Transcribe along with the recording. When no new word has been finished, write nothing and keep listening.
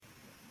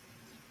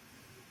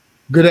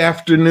Good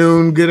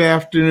afternoon. Good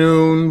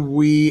afternoon.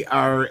 We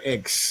are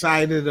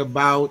excited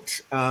about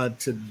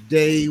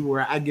today,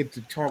 where I get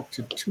to talk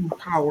to two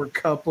power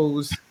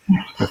couples,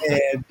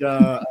 and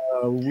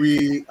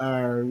we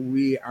are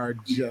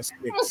just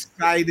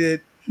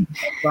excited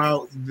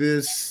about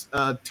this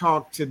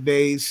talk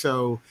today.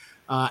 So,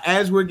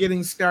 as we're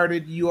getting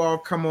started, you all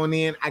come on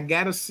in. I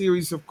got a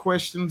series of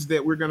questions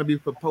that we're going to be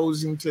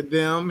proposing to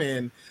them,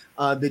 and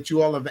that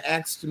you all have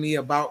asked me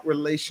about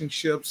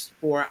relationships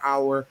for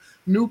our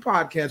new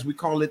podcast. We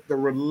call it the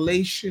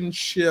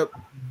Relationship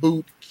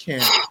Boot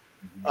Camp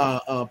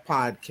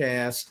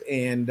podcast,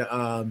 and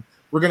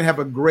we're going to have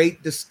a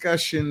great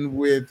discussion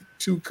with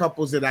two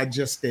couples that I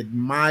just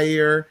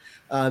admire.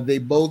 They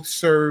both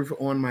serve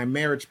on my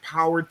marriage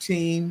power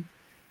team.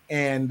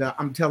 And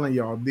I'm telling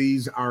y'all,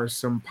 these are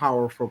some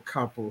powerful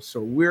couples. So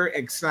we're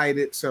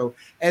excited. So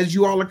as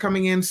you all are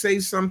coming in, say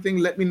something.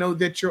 Let me know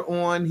that you're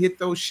on. Hit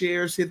those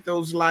shares, hit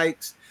those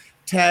likes,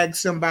 tag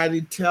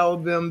somebody, tell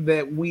them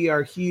that we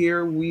are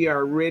here. We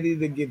are ready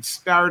to get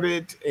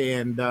started.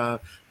 And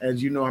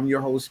as you know, I'm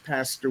your host,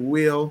 Pastor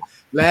Will.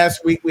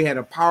 Last week, we had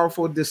a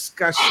powerful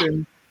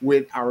discussion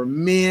with our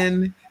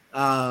men.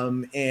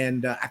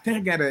 And I think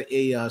I got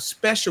a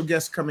special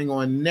guest coming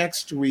on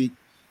next week.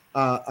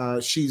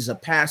 She's a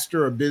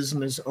pastor, a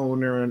business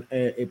owner, and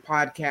a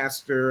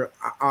podcaster,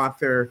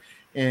 author,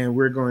 and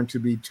we're going to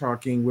be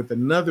talking with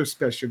another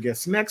special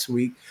guest next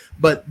week.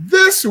 But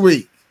this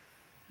week,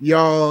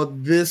 y'all,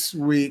 this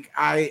week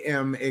I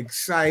am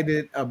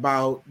excited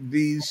about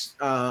these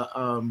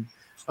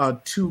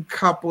two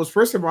couples.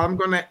 First of all, I'm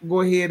going to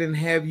go ahead and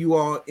have you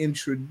all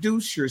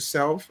introduce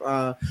yourself.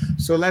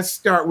 So let's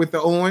start with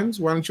the Owens.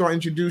 Why don't you all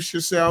introduce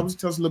yourselves?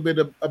 Tell us a little bit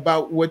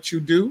about what you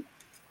do.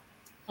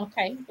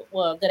 Okay.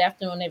 Well, good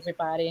afternoon,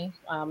 everybody.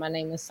 My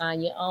name is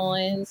Sonia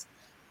Owens.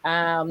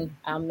 I'm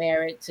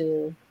married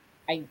to,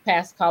 I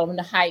past call him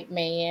the hype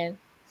man.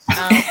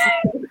 Um,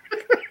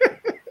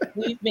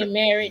 we've been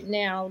married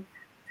now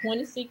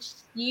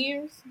 26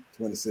 years.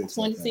 26.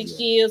 26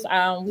 years. We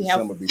have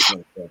December be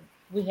 27.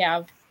 we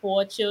have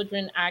four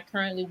children. I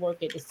currently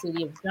work at the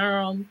city of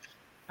Durham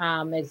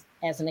as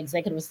an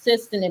executive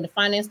assistant in the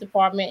finance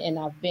department, and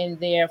I've been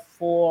there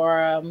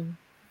for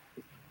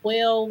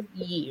 12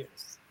 years.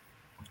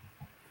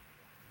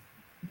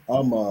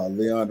 I'm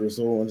Leandro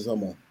Owens.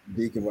 I'm a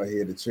deacon right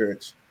here at the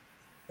church.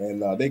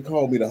 And they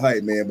call me the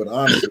hype man, but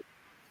honestly,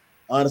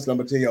 I'm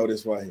gonna tell y'all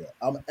this right here.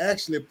 I'm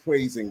actually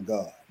praising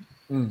God.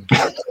 We're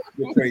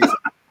praising.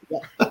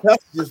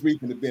 That's just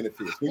reaping the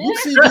benefits. When you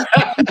see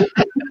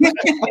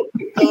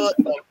God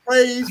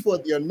praise for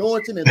the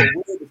anointing and the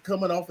word that's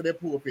coming off of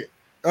that pulpit,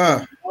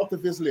 off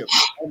of his lips,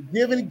 I'm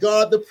giving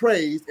God the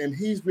praise, and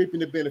He's reaping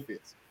the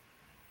benefits.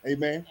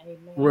 Amen. Amen.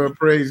 Well,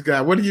 praise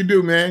God. What do you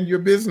do, man?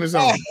 You're a business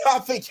owner. I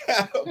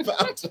forgot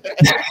about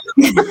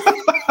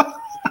that.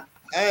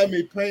 I'm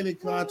a painting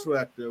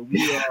contractor.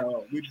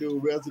 We do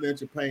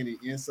residential painting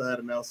inside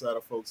and outside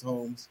of folks'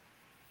 homes.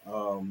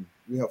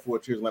 We have four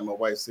children, like my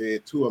wife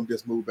said. Two of them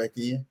just moved back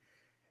in.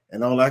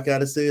 And all I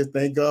gotta say is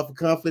thank God for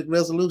conflict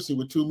resolution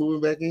with two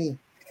moving back in.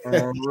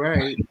 All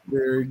right.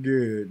 Very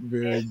good.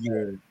 Very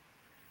good.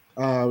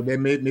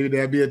 Maybe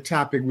that'll be a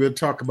topic we'll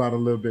talk about a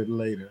little bit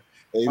later.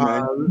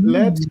 Amen.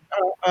 Let's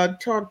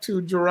talk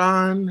to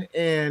Jerron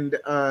and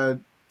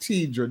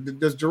Tidra.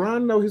 Does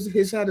Jerron know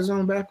his hat is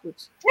on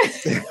backwards?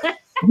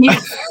 He a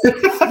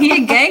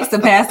gangster,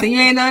 Pastor. You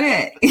ain't know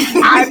that.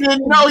 I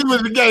didn't know he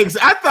was a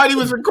gangster. I thought he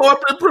was a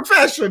corporate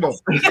professional.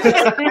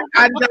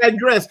 I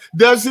digress.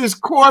 Does his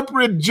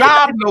corporate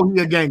job know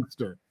he a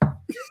gangster?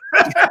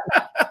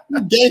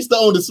 Gangster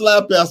on the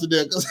slap, Pastor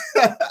there.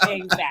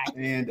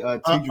 Exactly. And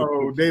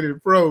they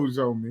done froze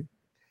on me.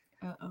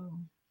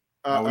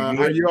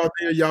 Are you out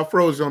there? Y'all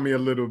froze on me a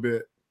little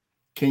bit.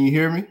 Can you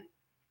hear me?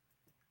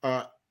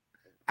 I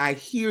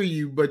hear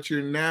you, but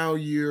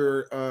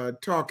your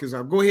talk is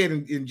up. Go ahead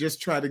and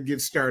just try to get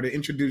started.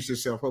 Introduce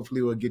yourself.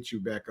 Hopefully we'll get you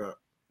back up.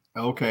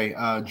 Okay.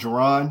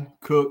 Jerron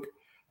Cook,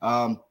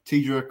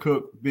 Tidra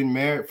Cook, been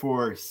married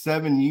for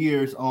 7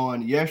 years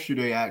on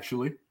yesterday,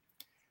 actually.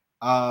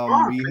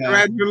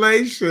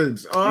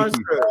 Congratulations.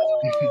 Awesome.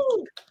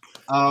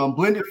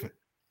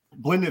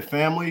 Blended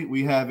family.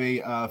 We have a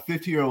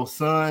 50-year-old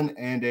son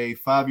and a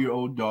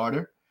 5-year-old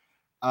daughter.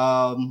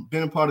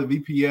 Been a part of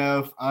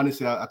VPF.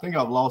 Honestly, I think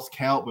I've lost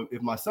count, but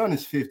if my son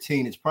is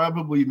 15, it's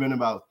probably been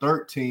about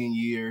 13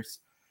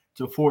 years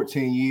to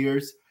 14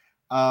 years.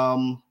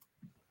 I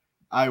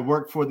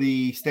work for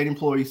the State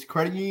Employees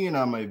Credit Union.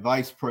 I'm a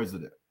vice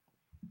president.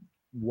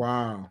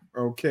 Wow.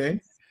 Okay.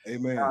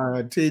 Amen.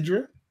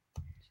 Tidra?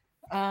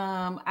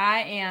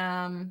 I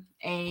am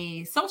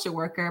a social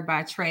worker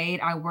by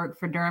trade. I work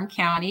for Durham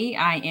County.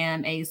 I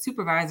am a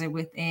supervisor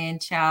within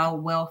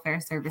Child Welfare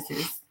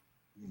Services.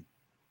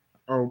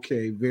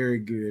 Okay, very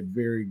good,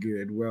 very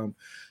good. Well,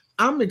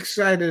 I'm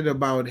excited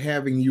about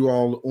having you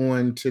all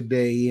on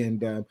today.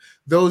 And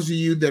those of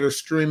you that are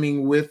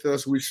streaming with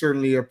us, we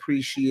certainly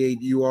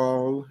appreciate you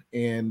all.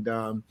 And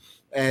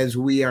as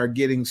we are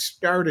getting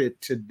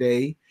started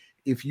today,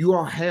 if you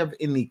all have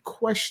any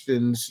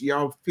questions,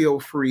 y'all feel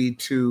free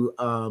to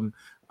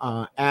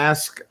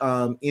ask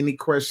any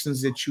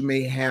questions that you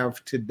may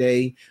have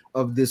today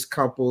of this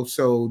couple.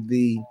 So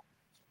the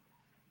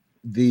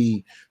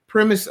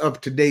premise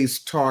of today's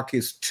talk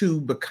is two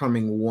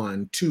becoming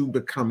one,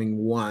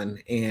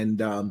 and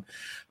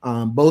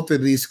both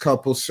of these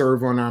couples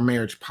serve on our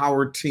marriage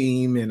power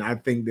team, and I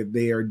think that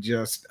they are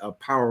just a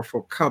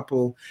powerful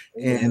couple,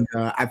 and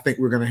I think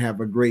we're going to have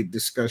a great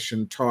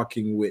discussion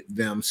talking with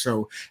them.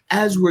 So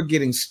as we're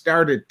getting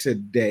started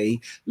today,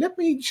 let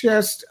me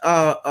just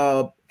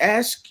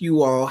ask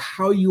you all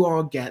how you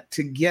all got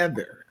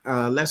together.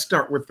 Let's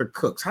start with the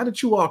Cooks. How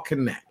did you all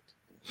connect?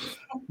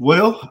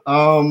 Well,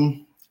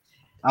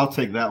 I'll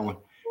take that one.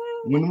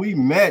 When we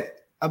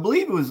met, I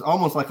believe it was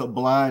almost like a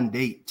blind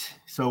date.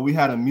 So we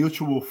had a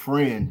mutual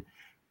friend,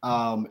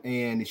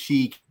 and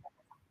she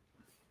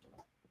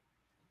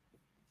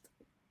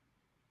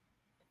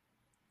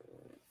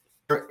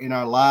in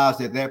our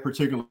lives at that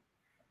particular,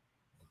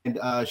 and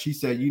she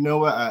said, "You know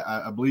what?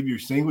 I believe you're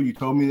single. You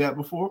told me that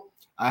before.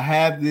 I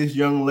have this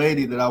young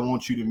lady that I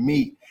want you to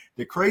meet."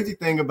 The crazy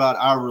thing about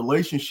our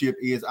relationship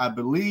is I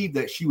believe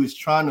that she was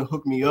trying to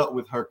hook me up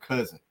with her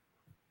cousin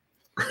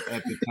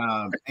at the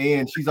time,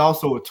 and she's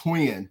also a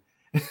twin.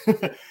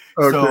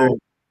 So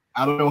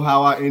I don't know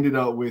how I ended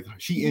up with her.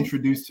 She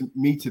introduced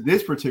me to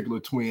this particular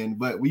twin,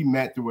 but we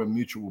met through a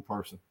mutual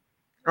person.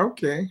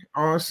 Okay,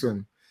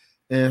 awesome.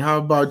 And how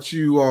about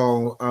you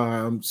all,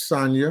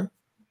 Sonia?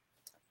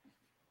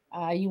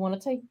 You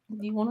want to take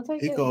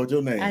He it? called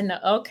your name. I know.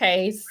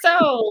 Okay,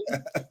 so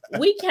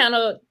we kind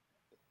of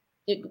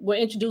were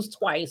introduced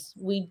twice.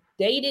 We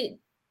dated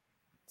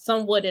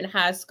somewhat in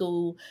high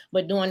school,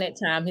 but during that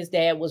time, his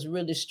dad was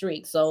really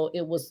strict, so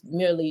it was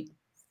merely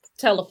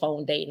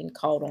telephone dating,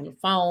 called on the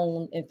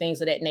phone and things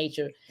of that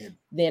nature.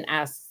 Then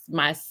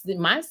my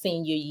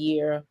senior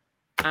year,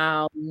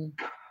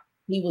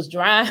 he was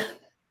driving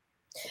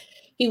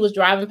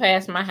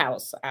past my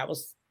house. I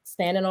was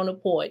standing on the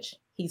porch.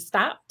 He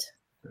stopped,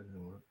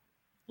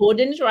 pulled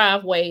in the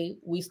driveway.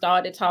 We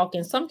started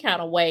talking some kind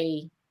of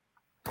way.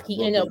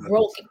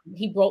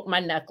 He broke my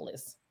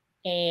necklace,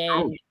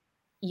 and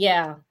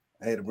yeah,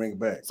 I had to bring it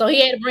back. So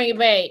he had to bring it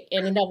back,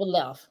 and it never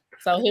left.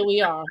 So here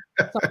we are,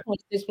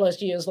 26+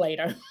 years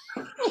later.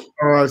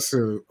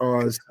 Awesome.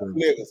 I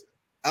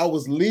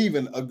was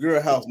leaving a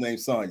girl house named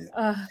Sonia.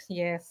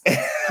 Yes. He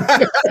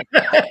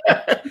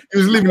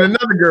was leaving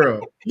another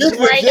girl.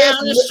 Right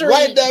down the street.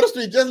 Right down the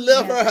street. Just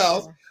left her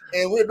house,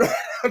 and we're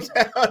driving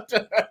down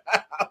to her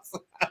house.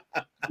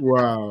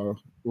 Wow.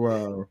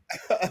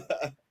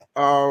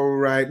 All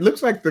right.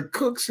 Looks like the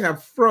Cooks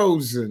have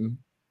frozen.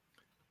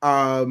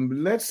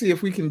 Let's see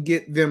if we can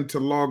get them to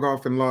log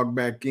off and log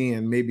back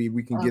in. Maybe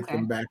we can get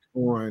them back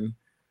on.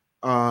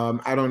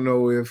 I don't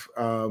know if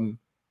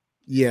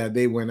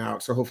they went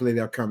out, so hopefully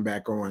they'll come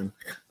back on.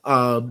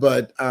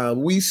 But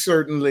we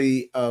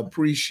certainly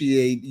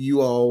appreciate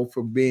you all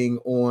for being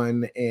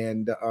on,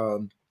 and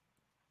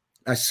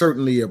I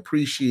certainly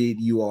appreciate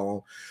you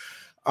all.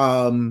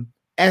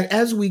 And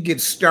as we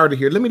get started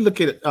here, let me look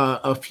at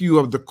a few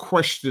of the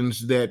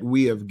questions that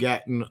we have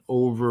gotten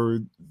over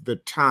the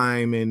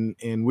time,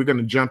 and we're going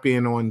to jump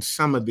in on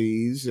some of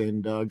these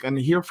and going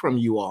to hear from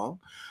you all.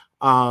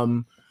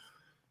 Some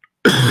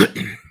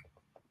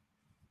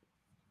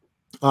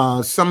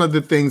of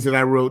the things that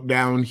I wrote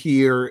down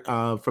here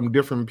from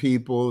different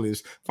people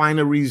is find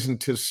a reason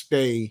to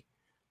stay,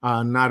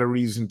 not a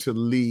reason to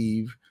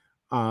leave.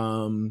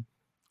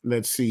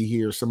 Let's see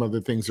here. Some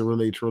other things that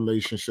relate to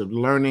relationship.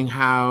 Learning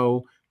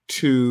how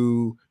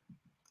to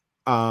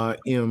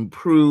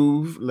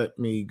improve. Let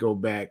me go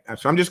back.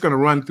 So I'm just going to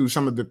run through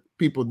some of the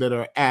people that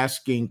are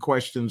asking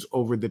questions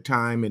over the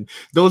time. And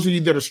those of you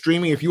that are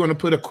streaming, if you want to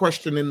put a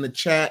question in the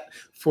chat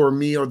for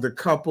me or the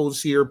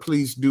couples here,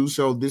 please do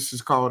so. This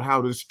is called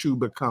How Does Two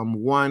Become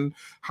One?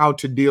 How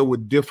to deal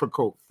with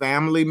difficult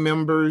family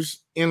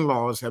members.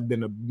 In-laws have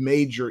been a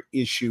major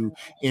issue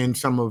in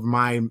some of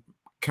my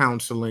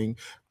counseling.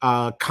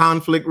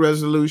 Conflict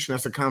resolution,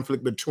 that's a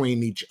conflict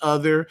between each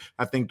other.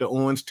 I think the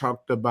Owens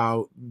talked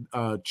about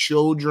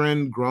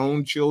children,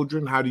 grown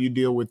children. How do you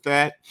deal with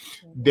that?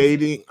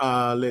 Dating,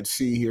 let's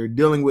see here,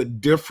 dealing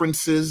with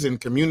differences in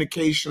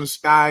communication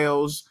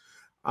styles.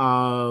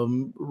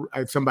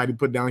 Somebody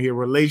put down here,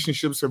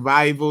 relationship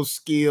survival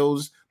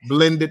skills,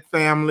 blended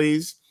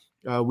families.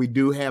 We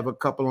do have a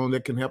couple on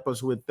that can help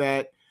us with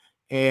that.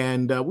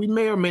 And we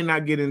may or may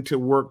not get into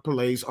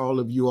workplace. All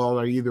of you all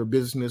are either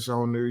business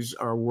owners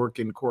or work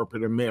in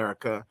corporate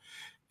America,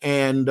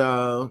 and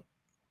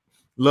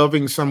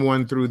loving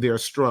someone through their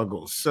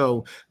struggles.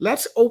 So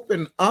let's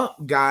open up,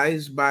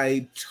 guys,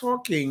 by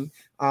talking.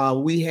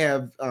 We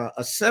have a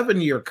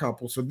 7-year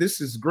couple. So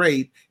this is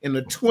great. And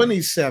a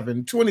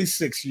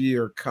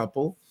 26-year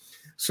couple.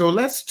 So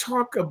let's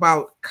talk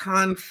about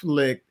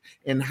conflict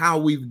and how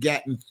we've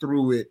gotten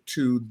through it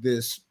to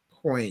this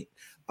point.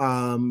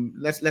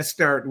 Let's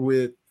start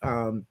with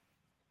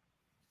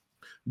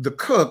the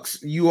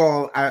cooks, you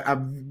all,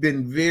 I've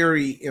been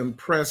very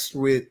impressed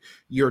with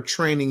your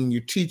training and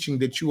your teaching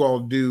that you all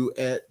do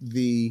at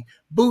the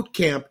boot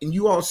camp. And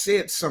you all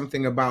said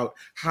something about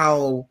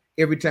how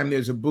every time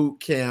there's a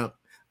boot camp,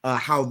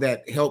 how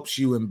that helps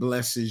you and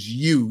blesses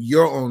you,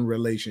 your own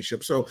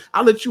relationship. So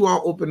I'll let you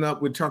all open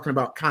up with talking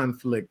about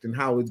conflict and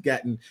how it's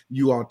gotten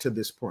you all to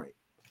this point.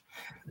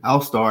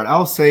 I'll start.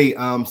 I'll say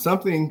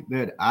something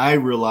that I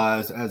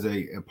realized as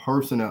a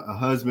person, a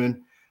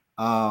husband,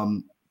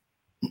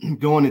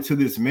 going into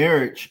this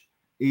marriage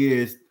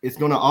is it's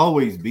going to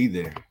always be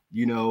there,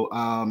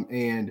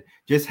 and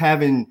just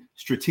having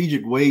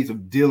strategic ways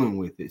of dealing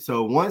with it.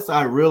 So once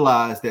I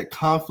realized that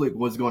conflict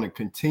was going to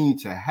continue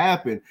to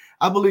happen,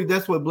 I believe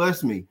that's what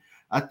blessed me.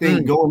 I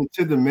think going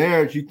into the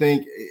marriage, you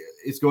think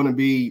it's going to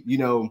be,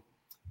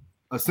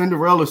 a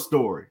Cinderella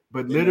story,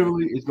 but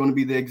literally it's going to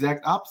be the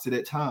exact opposite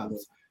at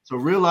times. So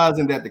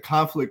realizing that the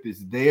conflict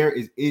is there,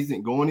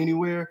 isn't going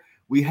anywhere,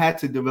 we had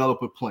to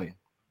develop a plan.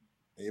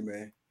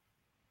 Amen.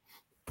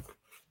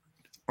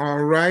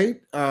 All right.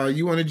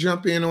 You want to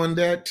jump in on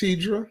that,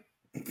 Tidra?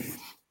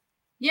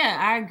 Yeah,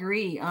 I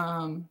agree.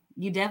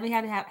 You definitely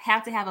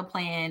have to have a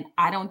plan.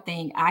 I don't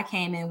think I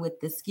came in with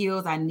the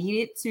skills I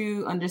needed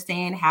to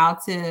understand how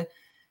to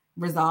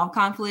resolve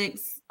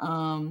conflicts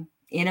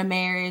in a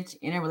marriage,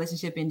 in a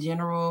relationship in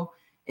general.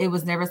 It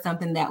was never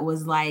something that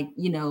was like,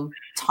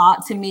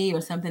 taught to me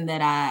or something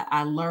that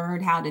I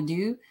learned how to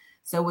do.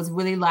 So it was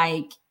really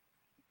like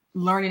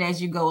learning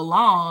as you go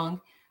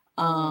along.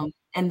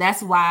 And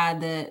that's why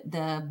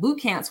the boot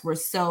camps were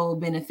so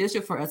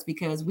beneficial for us,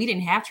 because we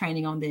didn't have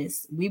training on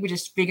this. We were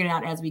just figuring it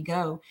out as we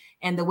go.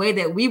 And the way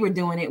that we were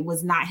doing it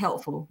was not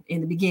helpful in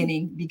the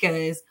beginning,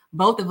 because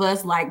both of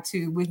us like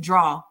to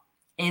withdraw.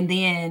 And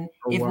then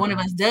one of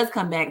us does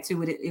come back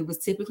to it, it was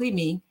typically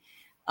me.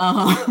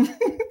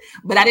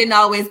 But I didn't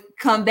always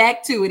come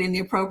back to it in the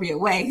appropriate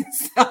way.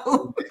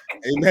 So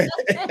Amen.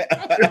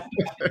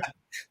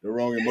 The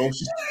wrong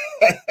emotion.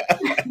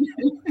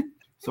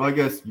 So I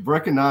guess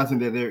recognizing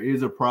that there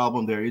is a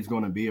problem, there is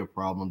going to be a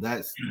problem.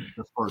 That's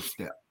the first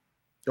step.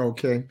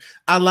 Okay.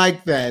 I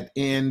like that.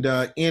 And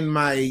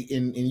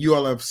you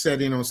all have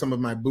set in on some of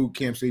my boot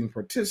camps, even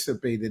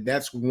participated.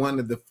 That's one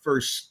of the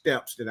first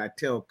steps that I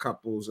tell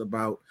couples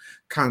about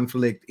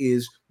conflict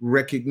is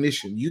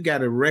recognition. You got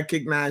to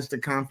recognize the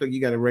conflict.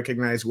 You got to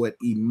recognize what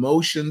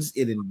emotions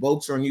it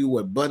invokes on you,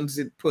 what buttons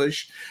it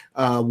push,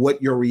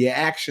 what your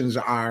reactions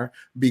are,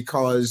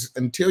 because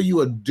until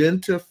you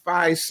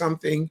identify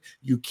something,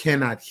 you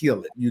cannot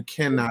heal it. You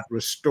cannot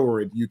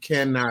restore it. You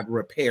cannot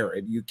repair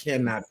it. You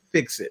cannot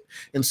fix it.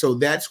 And so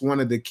that's one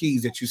of the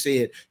keys that you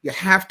said. You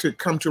have to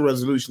come to a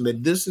resolution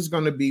that this is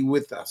going to be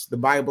with us. The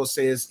Bible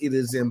says it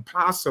is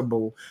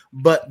impossible,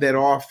 but that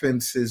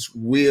offenses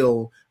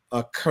will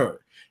occur.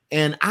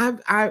 And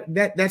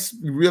that's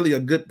really a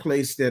good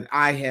place that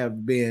I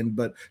have been.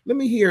 But let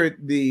me hear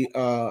the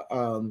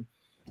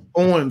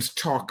Owens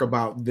talk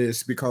about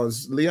this,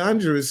 because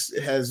Leandris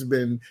has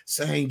been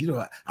saying,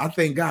 I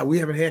thank God we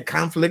haven't had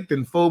conflict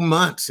in 4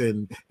 months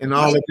and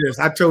all of this.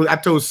 I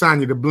told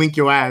Sonia to blink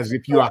your eyes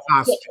if you are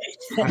hostile.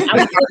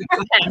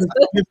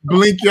 Just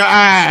blink your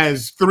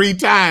eyes 3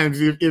 times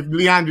if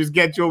Leandris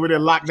gets you over there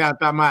locked out.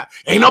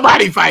 Ain't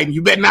nobody fighting.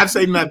 You better not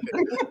say nothing.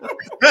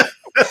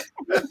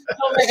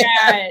 Oh my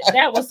God,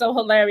 that was so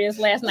hilarious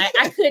last night.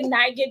 I could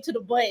not get to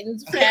the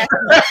buttons fast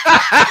enough.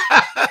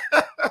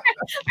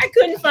 I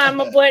couldn't find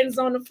my buttons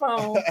on the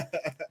phone.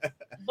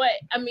 But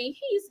I mean,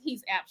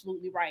 he's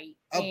absolutely right.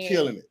 I'm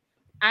killing it.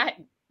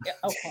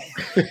 Okay.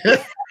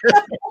 So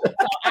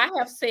I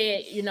have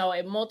said,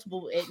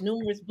 at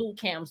numerous boot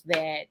camps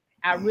that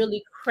I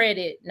really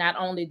credit not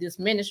only this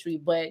ministry,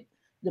 but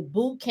the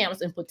boot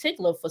camps in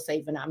particular for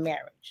saving our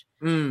marriage.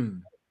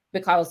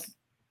 Because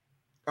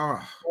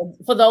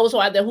for those who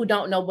are there who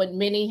don't know, but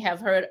many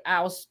have heard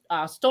our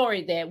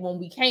story, that when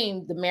we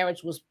came, the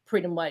marriage was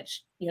pretty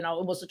much,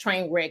 it was a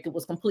train wreck. It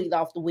was completely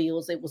off the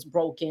wheels. It was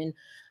broken.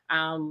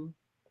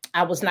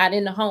 I was not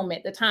in the home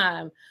at the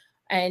time,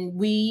 and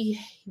we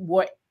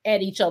were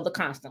at each other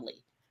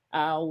constantly.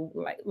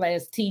 Like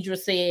as Tidra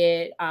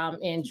said,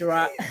 and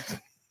Gerard,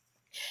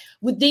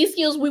 with these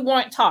skills we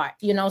weren't taught,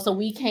 so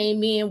we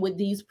came in with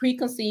these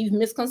preconceived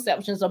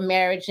misconceptions of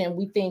marriage, and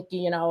we think,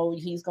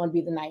 he's going to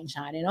be the knight in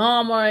shining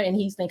armor, and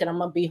he's thinking I'm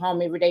going to be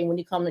home every day when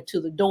he comes to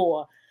the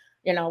door,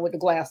 with a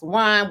glass of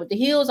wine, with the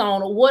heels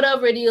on, or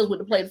whatever it is, with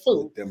the plate of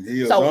food.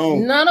 So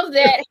none of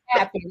that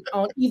happened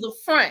on either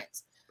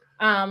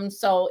front.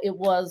 So it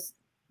was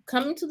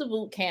coming to the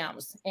boot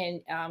camps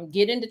and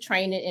getting the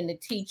training and the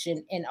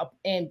teaching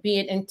and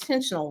being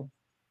intentional.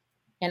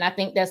 And I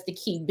think that's the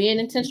key, being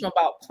intentional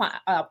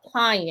about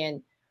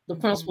applying the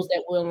principles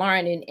that we're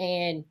learning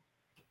and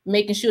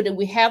making sure that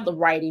we have the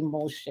right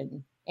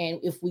emotion. And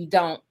if we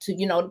don't,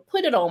 to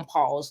put it on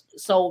pause.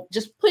 So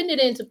just putting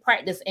it into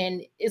practice,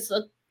 and it's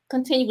a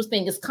continuous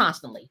thing. It's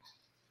constantly.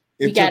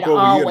 We got to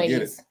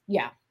always,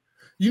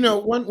 You know,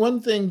 one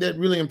thing that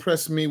really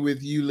impressed me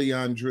with you,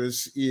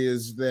 Leandris,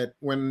 is that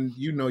when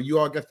you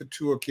all got the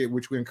toolkit,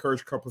 which we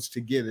encourage couples to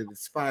get it.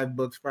 It's 5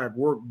 books, 5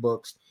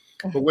 workbooks.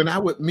 But when I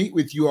would meet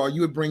with you all, you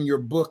would bring your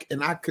book,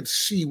 and I could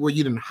see where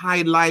you didn't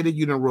highlight it,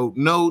 you didn't wrote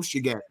notes,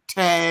 you got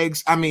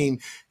tags. I mean,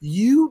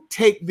 you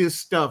take this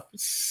stuff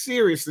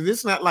seriously. This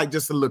is not like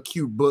just a little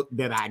cute book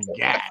that I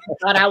got.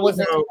 But I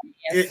wasn't.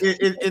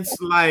 It's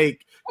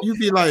like you'd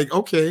be like,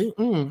 okay,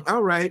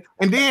 all right.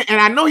 And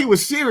I know he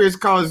was serious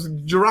because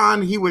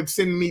Jerron, he would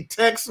send me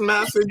text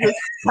messages.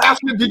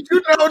 Pastor, did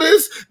you know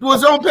this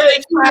was on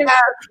page 5?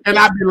 And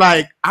I'd be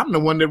like, I'm the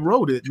one that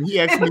wrote it. And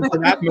he asked me if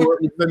I know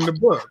it was in the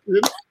book.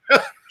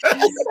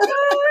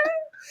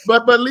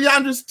 But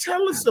Leandris,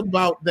 tell us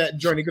about that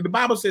journey, because the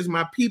Bible says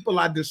my people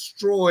are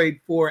destroyed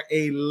for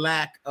a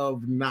lack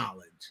of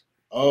knowledge.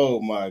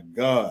 Oh my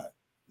God.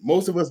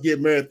 Most of us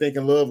get married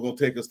thinking love is going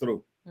to take us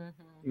through.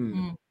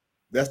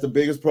 That's the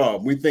biggest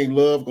problem. We think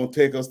love is going to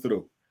take us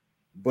through.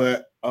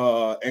 But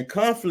and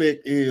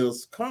conflict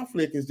is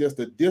just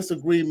a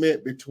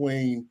disagreement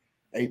between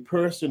a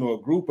person or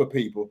a group of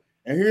people.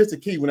 And here's the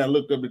key when I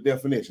looked up the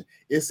definition.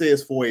 It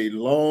says for a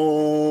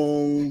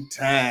long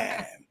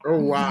time. Oh,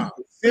 wow.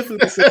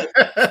 Simply says,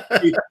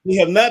 we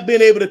have not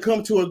been able to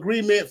come to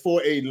agreement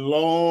for a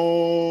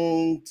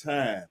long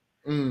time.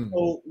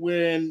 So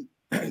when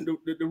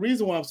the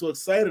reason why I'm so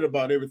excited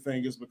about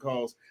everything is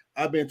because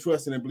I've been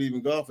trusting and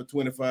believing God for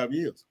 25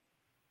 years.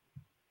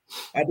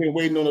 I've been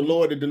waiting on the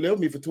Lord to deliver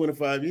me for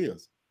 25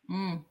 years.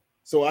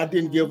 So I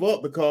didn't give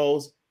up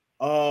because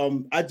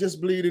I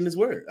just believed in his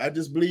word. I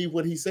just believe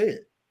what he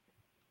said.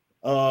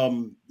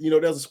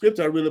 There's a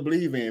scripture I really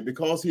believe in.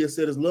 Because he has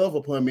set his love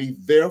upon me,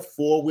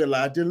 therefore will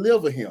I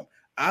deliver him.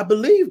 I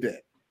believe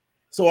that.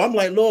 So I'm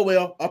like, Lord,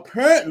 well,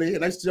 apparently,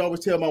 and I used to always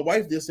tell my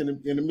wife this in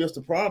the midst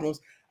of problems,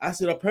 I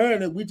said,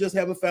 apparently we just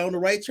haven't found the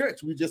right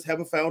church. We just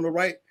haven't found the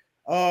right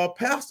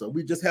pastor.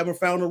 We just haven't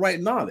found the right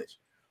knowledge.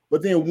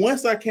 But then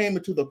once I came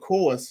into the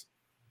course,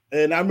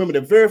 and I remember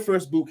the very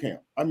first boot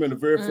camp. The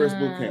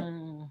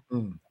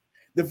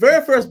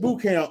very first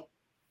boot camp,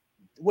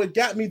 what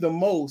got me the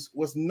most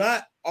was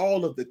not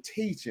all of the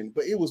teaching,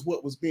 but it was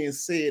what was being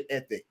said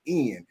at the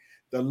end.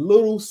 The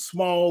little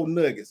small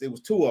nuggets. It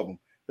was 2 of them.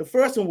 The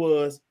first one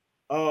was,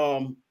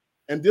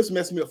 and this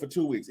messed me up for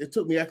 2 weeks. It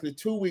took me actually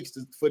 2 weeks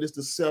for this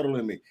to settle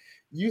in me.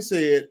 You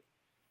said,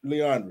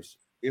 Leandris,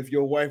 if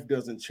your wife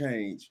doesn't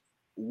change,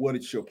 what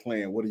is your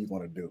plan? What are you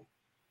going to do?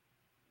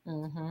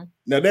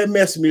 Now that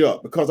messed me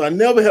up because I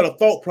never had a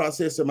thought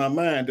process in my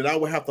mind that I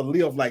would have to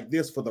live like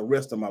this for the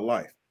rest of my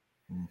life.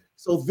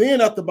 So then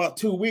after about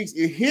 2 weeks,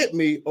 it hit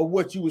me of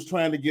what you was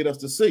trying to get us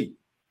to see.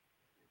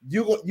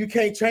 You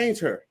can't change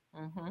her.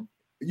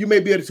 You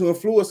may be able to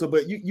influence her,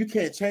 but you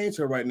can't change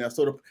her right now.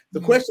 So the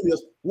question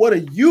is, what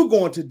are you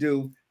going to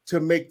do to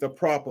make the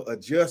proper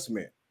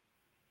adjustment?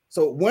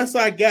 So once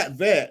I got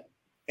that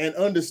and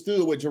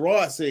understood what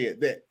Gerard said,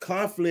 that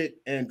conflict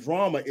and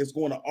drama is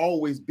going to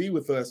always be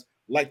with us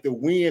like the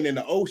wind in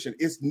the ocean.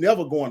 It's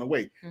never going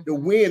away. The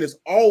wind is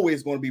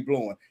always going to be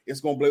blowing.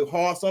 It's going to blow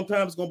hard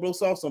sometimes, it's going to blow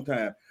soft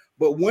sometimes.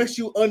 But once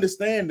you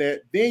understand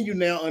that, then you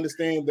now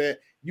understand that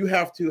you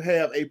have to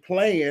have a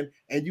plan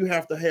and you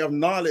have to have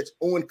knowledge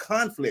on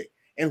conflict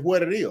and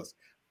what it is.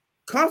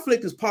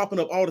 Conflict is popping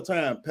up all the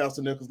time,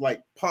 Pastor Nichols,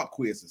 like pop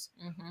quizzes.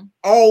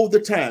 All the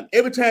time.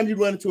 Every time you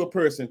run into a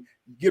person,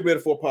 get ready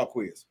for a pop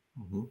quiz.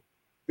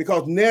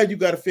 Because now you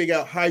got to figure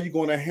out how you're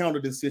going to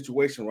handle this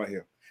situation right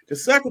here. The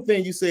second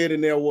thing you said in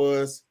there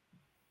was,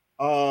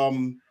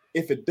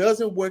 if it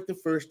doesn't work the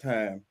first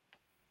time,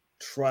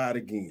 try it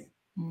again.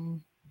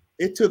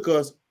 It took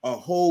us a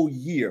whole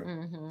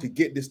year to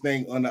get this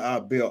thing under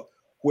our belt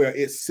where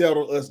it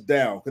settled us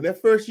down. Because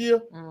that first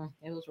year,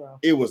 it was rough.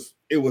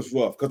 It was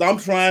rough because I'm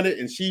trying it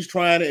and she's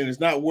trying it and it's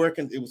not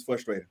working. It was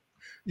frustrating.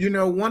 You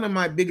know, one of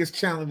my biggest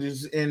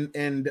challenges, and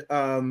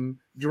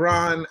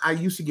Jerron, I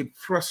used to get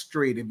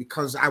frustrated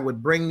because I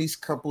would bring these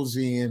couples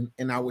in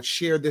and I would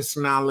share this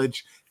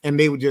knowledge and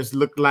they would just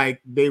look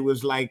like it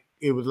was like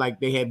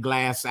they had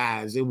glass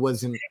eyes. It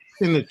wasn't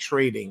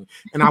penetrating.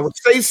 And I would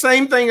say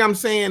same thing I'm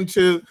saying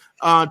to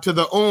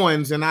the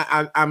Owens, and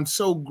I'm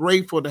so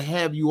grateful to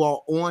have you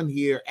all on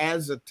here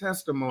as a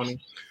testimony.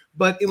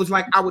 But it was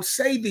like I would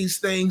say these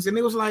things, and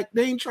it was like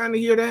they ain't trying to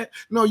hear that.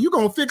 No, you're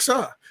gonna fix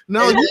her.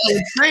 No, you're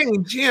gonna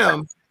change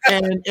him.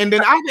 And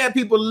then I've had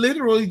people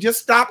literally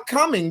just stop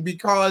coming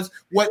because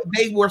what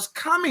they were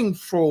coming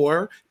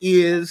for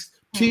is,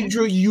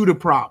 Tidra, you the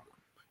problem.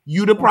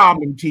 You the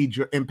problem,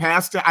 Tidra. And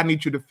Pastor, I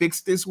need you to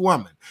fix this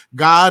woman.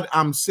 God,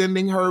 I'm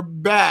sending her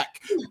back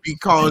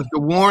because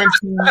the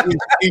warranty is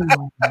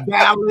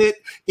invalid.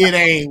 It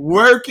ain't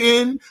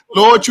working.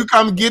 Lord, you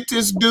come get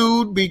this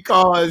dude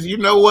because you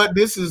know what?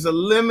 This is a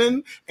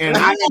lemon and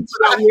I can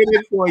put up with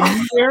it for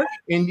a year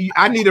and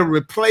I need a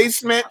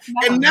replacement.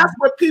 And that's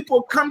what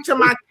people come to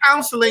my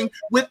counseling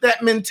with,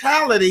 that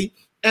mentality.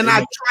 And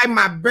I try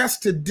my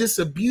best to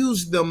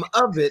disabuse them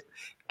of it.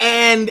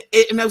 And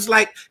I was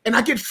like, and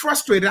I get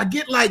frustrated. I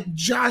get like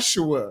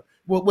Joshua.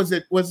 What was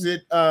it? Was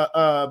it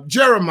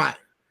Jeremiah?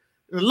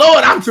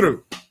 Lord, I'm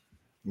through.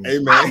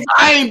 Amen.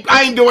 I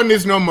ain't doing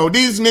this no more.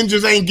 These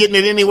ninjas ain't getting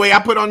it anyway. I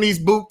put on these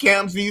boot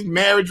camps, these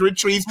marriage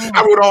retreats.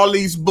 I wrote all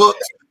these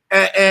books.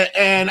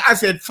 And I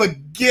said,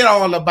 forget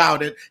all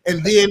about it.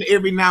 And then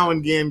every now and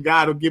again,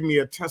 God will give me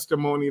a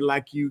testimony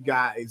like you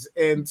guys.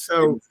 And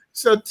so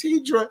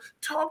Tidra,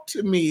 talk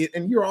to me.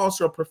 And you're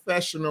also a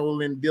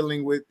professional in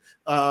dealing with,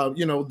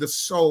 the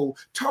soul.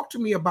 Talk to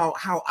me about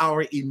how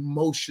our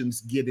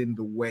emotions get in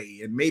the way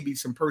and maybe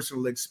some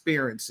personal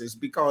experiences,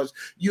 because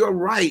you're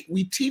right.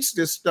 We teach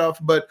this stuff,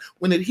 but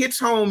when it hits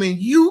home and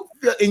you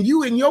and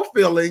your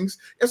feelings,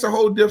 it's a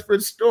whole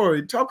different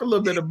story. Talk a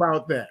little bit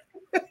about that.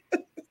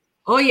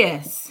 Oh,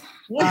 yes.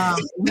 Come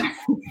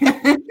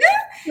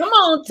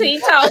on, T.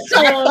 Talk to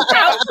him.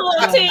 Talk to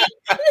him, T.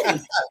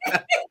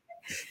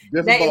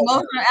 That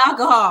emotional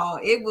alcohol,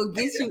 it will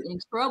get you in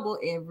trouble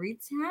every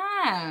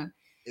time.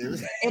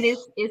 And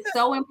it's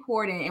so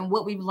important. And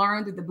what we've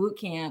learned through the boot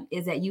camp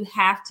is that you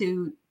have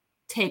to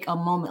take a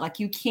moment. Like,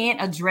 you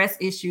can't address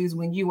issues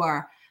when you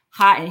are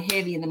hot and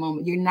heavy in the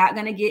moment. You're not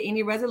going to get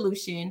any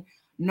resolution.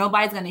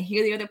 Nobody's going to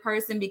hear the other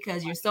person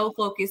because you're so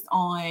focused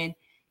on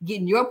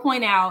getting your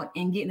point out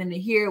and getting them to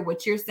hear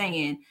what you're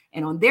saying.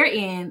 And on their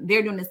end,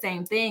 they're doing the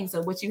same thing.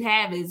 So what you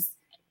have is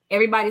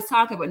everybody's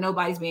talking, but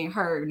nobody's being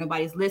heard.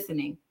 Nobody's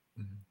listening.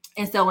 Mm-hmm.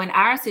 And so in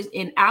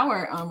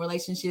our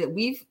relationship,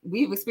 we've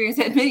experienced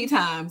that many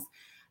times.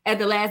 At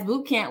the last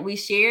boot camp, we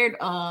shared,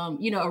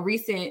 a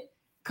recent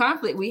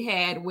conflict we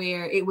had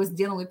where it was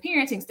dealing with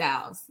parenting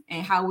styles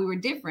and how we were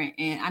different.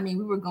 And I mean,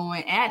 we were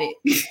going at it,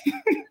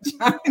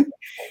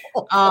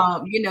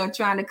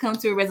 trying to come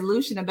to a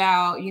resolution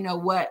about,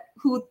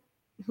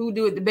 who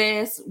do it the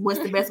best, what's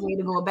the best way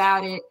to go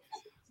about it.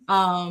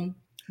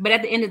 But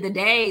at the end of the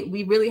day,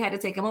 we really had to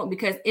take a moment,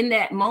 because in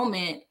that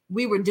moment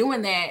we were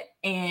doing that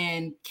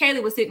and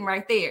Kaylee was sitting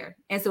right there.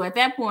 And so at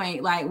that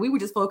point, like, we were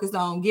just focused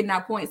on getting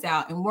our points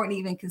out and weren't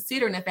even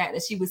considering the fact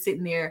that she was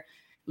sitting there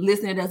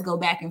listening to us go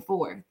back and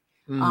forth.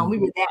 We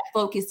were that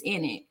focused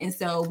in it. And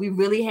so we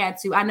really had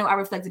to, I know I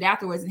reflected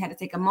afterwards and had to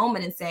take a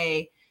moment and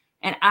say,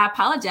 and I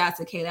apologized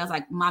to Kayla. I was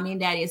like, Mommy and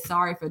Daddy is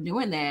sorry for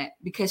doing that,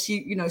 because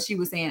she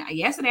was saying,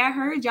 yesterday I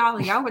heard y'all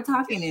and y'all were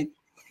talking,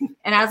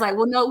 and I was like,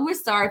 well, no, we're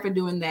sorry for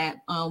doing that.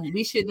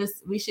 We shouldn't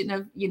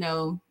have,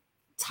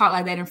 talked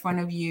like that in front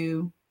of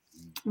you.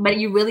 But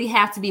you really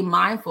have to be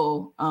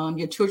mindful.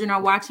 Your children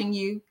are watching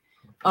you,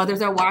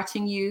 others are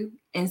watching you.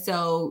 And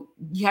so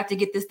you have to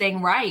get this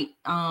thing right.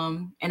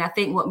 And I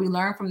think what we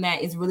learned from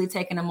that is really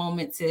taking a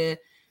moment to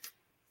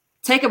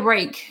take a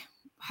break,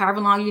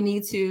 however long you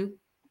need to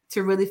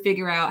really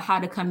figure out how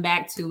to come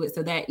back to it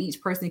so that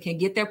each person can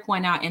get their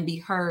point out and be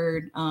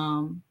heard,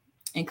 and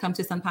come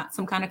to some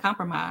kind of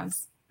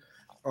compromise.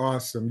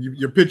 Awesome.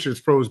 Your picture is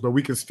froze, but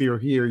we can still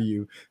hear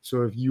you.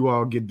 So if you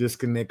all get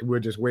disconnected, we'll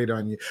just wait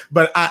on you.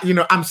 But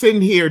I'm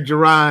sitting here,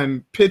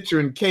 Jerron,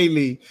 picturing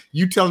Kaylee,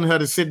 you telling her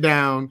to sit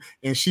down,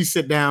 and she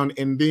sit down,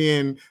 and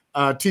then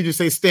teacher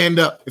say, stand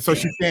up. And so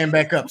she stand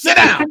back up. Sit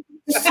down.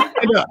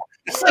 Stand up.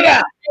 Sit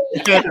down.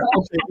 Okay,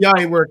 y'all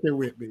ain't working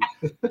with me.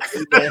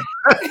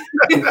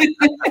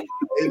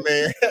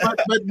 Amen.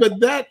 But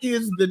that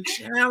is the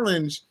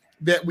challenge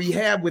that we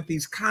have with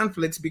these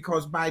conflicts,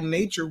 because by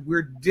nature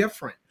we're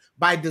different.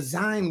 By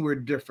design, we're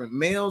different.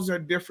 Males are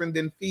different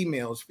than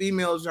females.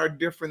 Females are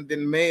different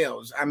than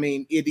males. I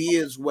mean, it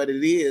is what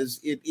it is.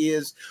 It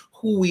is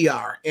who we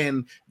are.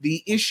 And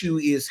the issue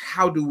is,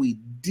 how do we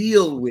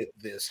deal with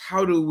this?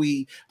 How do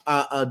we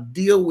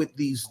deal with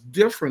these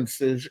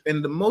differences?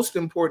 And the most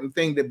important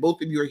thing that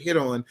both of you are hit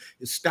on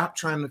is stop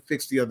trying to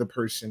fix the other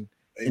person.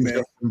 Amen.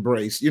 And just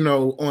embrace.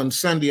 On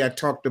Sunday, I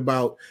talked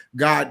about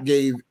God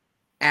gave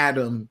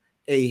Adam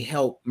a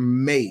help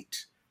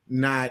mate,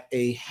 not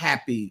a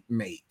happy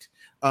mate.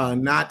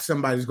 Not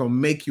somebody who's going to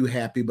make you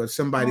happy, but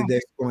somebody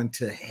that's going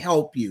to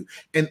help you.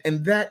 And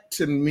that,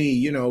 to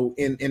me,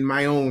 in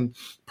my own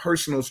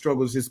personal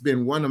struggles, has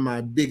been one of my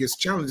biggest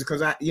challenges,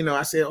 because I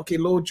said, okay,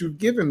 Lord, you've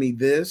given me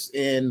this,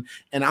 and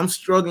I'm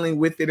struggling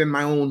with it in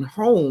my own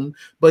home,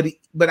 but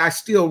I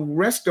still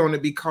rest on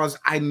it because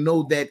I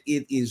know that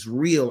it is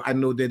real. I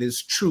know that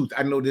it's truth.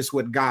 I know this is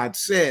what God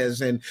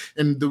says, and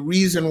the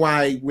reason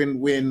why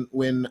when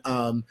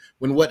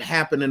what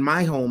happened in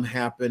my home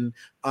happened,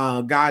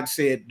 God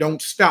said,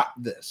 don't stop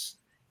this.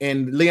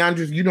 And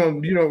Leandra, you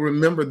don't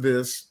remember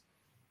this,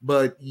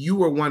 but you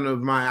were one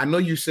of my, I know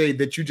you say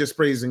that you just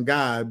praising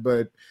God,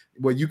 but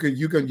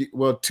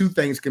two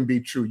things can be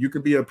true. You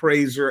can be a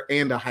praiser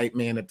and a hype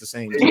man at the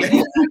same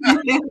time.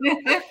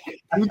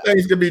 Two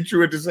things can be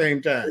true at the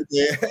same time.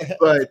 Yeah.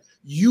 But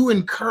you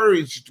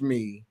encouraged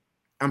me.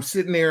 I'm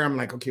sitting there, I'm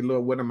like, okay,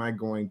 Lord, what am I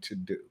going to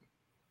do?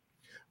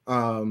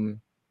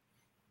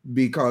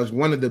 Because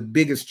one of the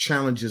biggest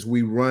challenges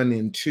we run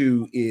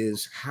into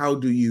is, how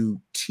do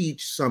you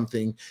teach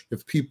something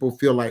if people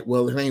feel like,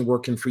 well, it ain't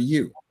working for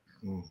you?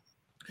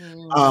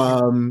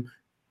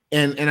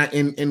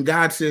 And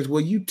God says,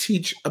 well, you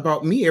teach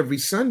about me every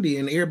Sunday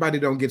and everybody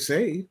don't get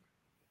saved.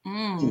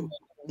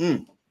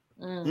 Amen.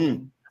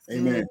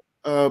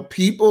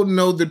 People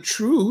know the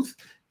truth,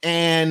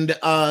 and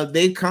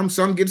they come,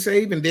 some get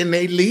saved, and then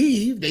they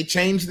leave, they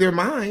change their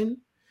mind.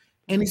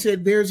 And he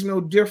said, there's no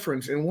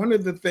difference. And one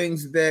of the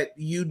things that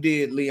you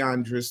did,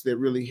 Leandris, that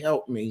really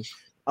helped me,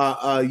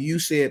 you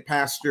said,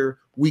 Pastor,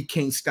 we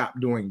can't stop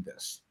doing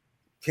this.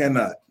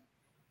 Cannot.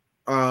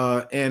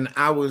 And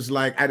I was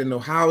like, I didn't know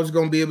how I was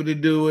going to be able to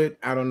do it.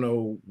 I don't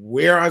know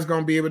where I was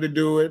going to be able to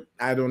do it.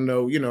 I don't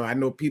know, I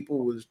know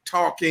people was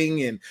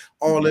talking and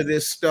all of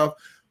this stuff,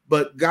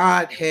 but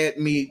God had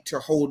me to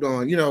hold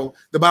on.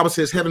 The Bible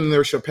says heaven and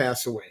earth shall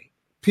pass away.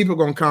 People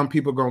going to come,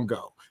 people going to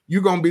go.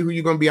 You're going to be who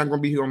you're going to be. I'm going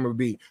to be who I'm going to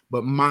be.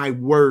 But my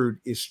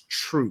word is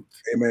truth.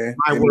 Amen.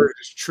 My word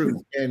is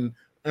truth.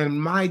 And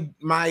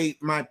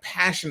my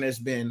passion has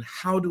been,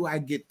 how do I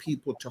get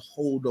people to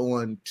hold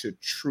on to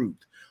truth?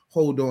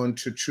 Hold on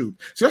to truth.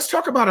 So let's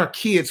talk about our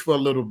kids for a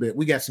little bit.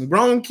 We got some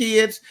grown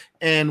kids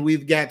and we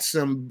got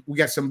some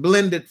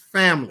blended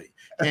family.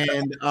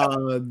 And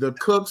the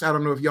cooks, I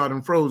don't know if y'all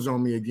done froze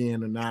on me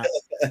again or not.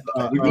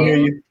 We can hear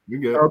you. You're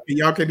good. Okay,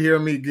 y'all can hear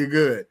me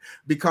good.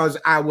 Because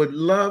I would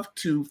love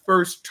to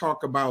first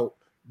talk about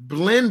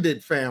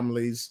blended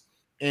families,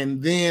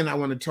 and then I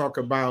want to talk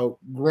about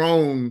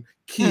grown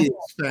kids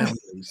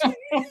families.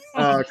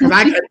 Because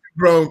I got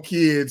grown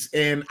kids,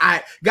 and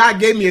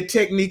God gave me a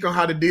technique on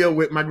how to deal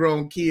with my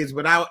grown kids,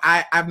 but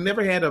I've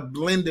never had a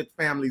blended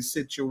family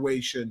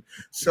situation.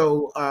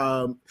 So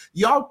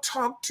y'all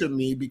talk to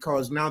me,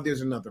 because now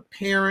there's another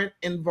parent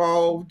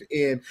involved,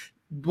 and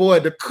boy,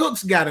 the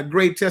cooks got a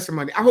great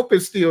testimony. I hope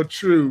it's still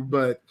true,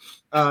 but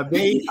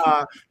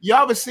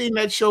y'all ever seen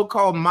that show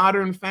called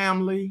Modern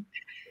Family?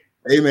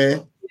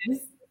 Amen.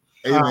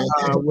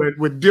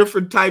 With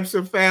different types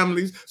of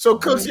families. So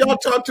cooks, y'all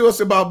talk to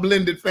us about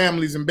blended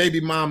families and baby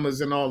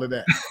mamas and all of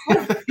that.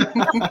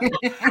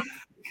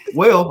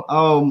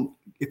 Well,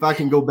 if I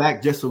can go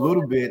back just a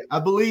little bit,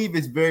 I believe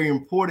it's very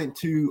important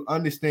to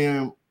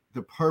understand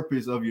the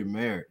purpose of your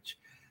marriage.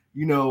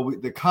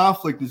 The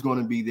conflict is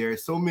going to be there.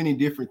 So many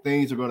different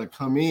things are going to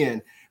come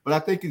in, but I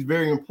think it's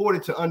very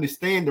important to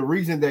understand the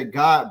reason that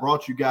God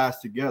brought you guys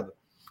together.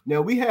 Now,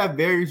 we have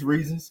various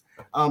reasons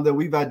that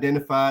we've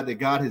identified that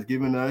God has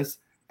given us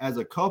as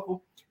a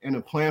couple and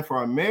a plan for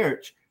our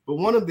marriage. But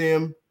one of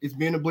them is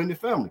being a blended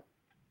family.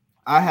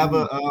 I have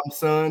a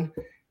son.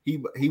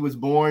 He was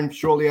born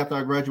shortly after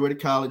I graduated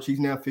college. He's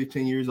now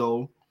 15 years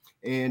old.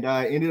 And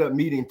I ended up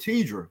meeting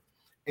Tidra.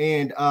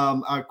 And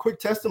our quick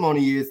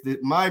testimony is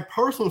that my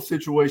personal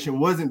situation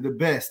wasn't the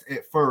best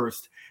at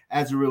first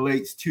as it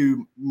relates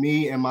to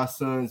me and my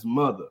son's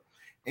mother.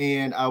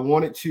 And I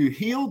wanted to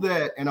heal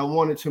that, and I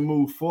wanted to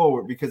move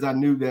forward because I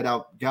knew that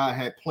God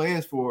had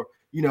plans for,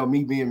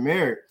 me being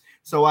married.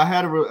 So I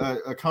had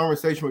a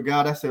conversation with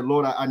God. I said,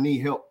 Lord, I need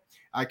help.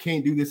 I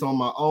can't do this on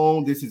my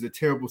own. This is a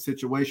terrible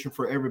situation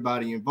for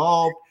everybody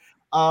involved.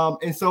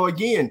 And so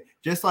again,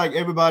 just like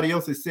everybody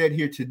else has said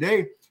here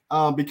today,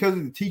 because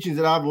of the teachings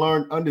that I've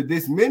learned under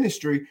this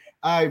ministry,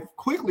 I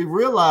quickly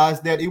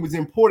realized that it was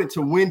important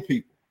to win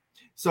people.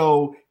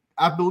 So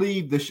I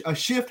believe a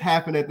shift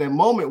happened at that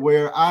moment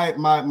where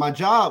my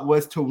job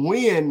was to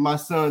win my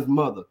son's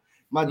mother.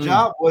 My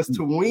job was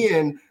to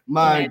win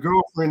my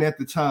girlfriend at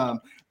the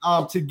time,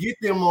 to get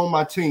them on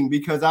my team,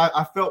 because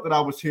I felt that I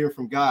was hearing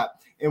from God.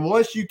 And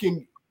once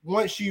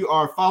you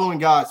are following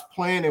God's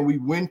plan and we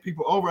win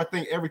people over, I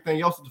think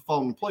everything else is to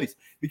fall in place,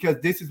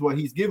 because this is what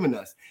he's given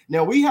us.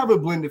 Now, we have a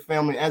blended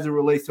family as it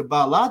relates to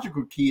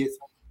biological kids.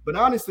 But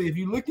honestly, if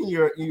you look in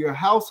your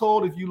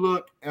household, if you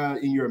look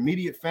in your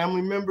immediate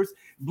family members,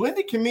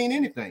 blended can mean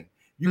anything.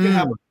 You can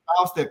have a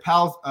spouse that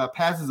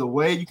passes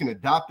away. You can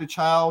adopt a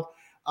child.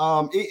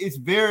 It's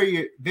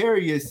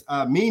various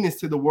meanings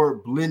to the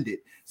word blended.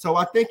 So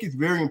I think it's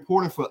very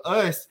important for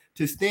us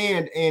to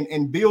stand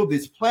and build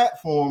this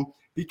platform,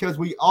 because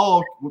we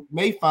all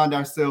may find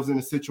ourselves in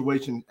a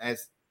situation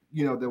as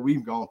that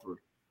we've gone through.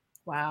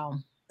 Wow.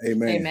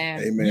 Amen.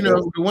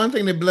 The one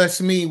thing that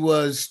blessed me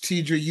was,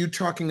 Tidra, you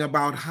talking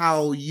about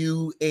how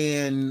you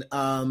and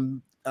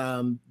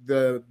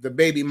the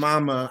baby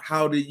mama,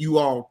 how did you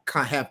all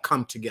have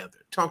come together?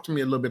 Talk to me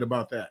a little bit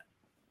about that.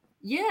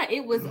 Yeah,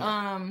 it was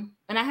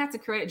and I have to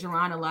credit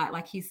Jerron a lot.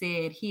 Like he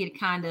said, he had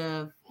kind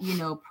of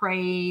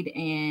prayed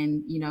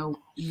and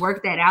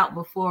worked that out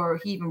before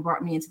he even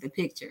brought me into the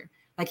picture.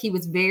 Like, he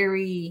was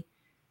very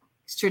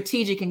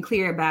strategic and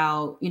clear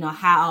about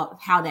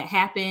how that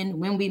happened,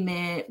 when we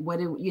met,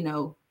 what it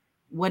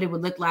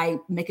would look like,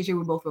 making sure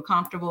we both were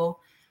comfortable.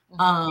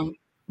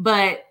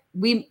 But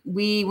we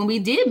when we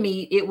did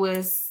meet, it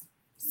was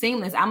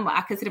seamless.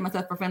 I consider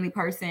myself a friendly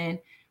person.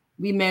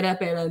 We met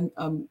up at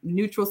a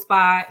neutral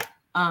spot,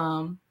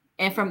 and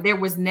from there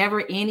was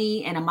never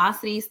any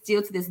animosity.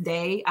 Still to this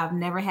day, I've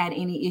never had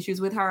any issues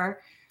with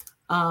her.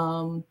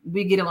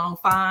 We get along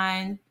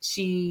fine.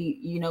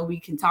 She, we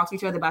can talk to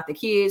each other about the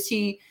kids.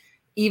 She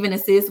even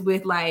assists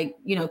with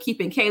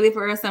keeping Kaylee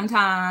for us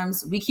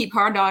sometimes. We keep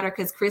her daughter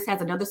because Chris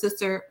has another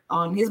sister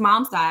on his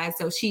mom's side.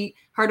 So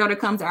her daughter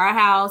comes to our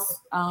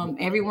house.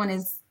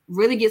 Everyone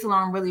really gets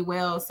along really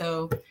well.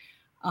 So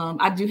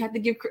I do have to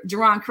give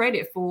Jerron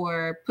credit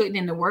for putting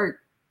in the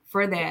work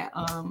for that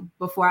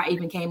before I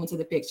even came into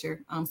the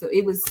picture. So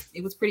it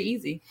was pretty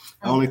easy.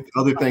 The only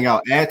other thing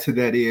I'll add to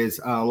that is,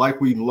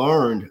 like we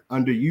learned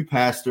under you,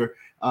 Pastor,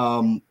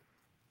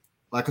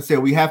 like I said,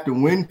 we have to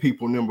win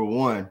people, number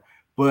one.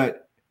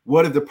 But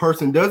what if the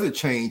person doesn't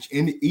change?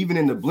 And even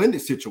in the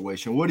blended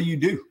situation, what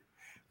do?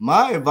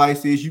 My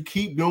advice is you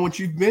keep doing what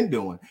you've been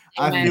doing.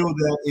 Amen. I feel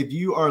that if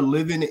you are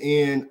living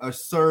in a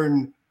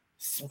certain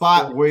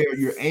spot where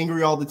you're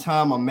angry all the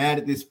time, I'm mad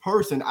at this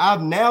person,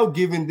 I've now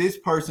given this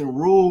person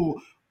rule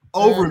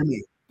over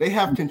me. They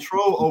have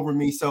control over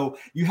me. So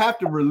you have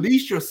to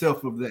release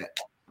yourself of that.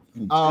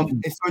 And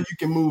so you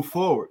can move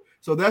forward.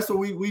 So that's what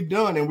we've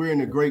done, and we're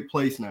in a great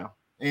place now.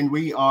 And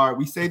we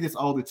say this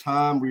all the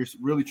time. We're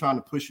really trying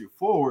to push it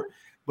forward,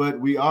 but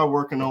we are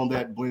working on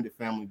that blended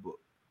family book.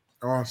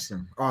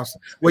 Awesome.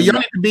 Well, y'all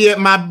need to be at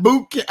my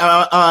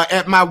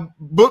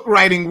book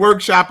writing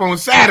workshop on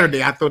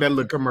Saturday. I throw that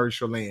little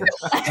commercial in.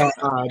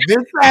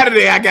 This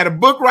Saturday, I got a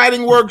book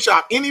writing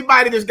workshop.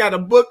 Anybody that's got a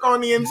book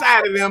on the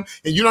inside of them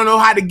and you don't know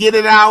how to get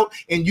it out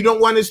and you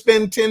don't want to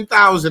spend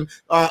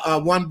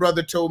 $10,000. One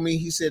brother told me,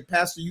 he said,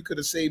 Pastor, you could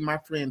have saved my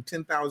friend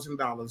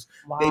 $10,000.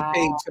 Wow. They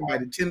paid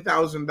somebody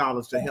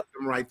 $10,000 to help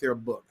them write their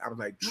book. I was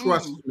like,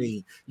 trust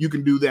me, you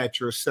can do that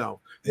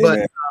yourself.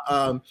 Amen.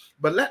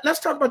 But let's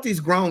talk about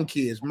these grown kids.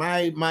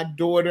 My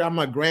daughter, I'm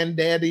a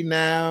granddaddy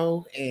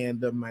now,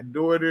 and my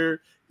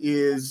daughter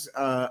is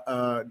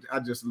I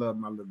just love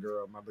my little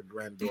girl, my little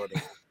granddaughter.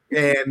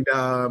 And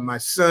my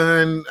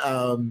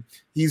son,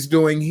 he's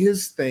doing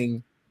his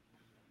thing.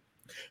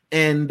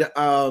 And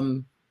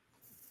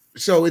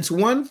so it's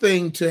one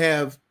thing to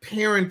have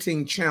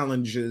parenting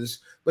challenges,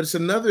 but it's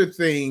another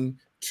thing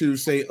to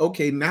say,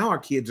 okay, now our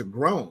kids are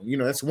grown. You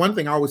know, that's one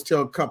thing I always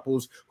tell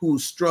couples who are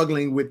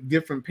struggling with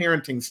different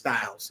parenting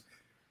styles.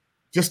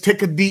 Just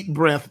take a deep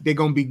breath. They're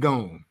going to be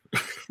gone.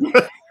 You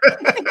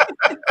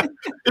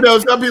know,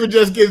 some people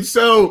just get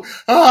so,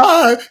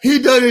 he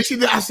done it. She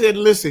did. I said,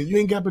 listen, you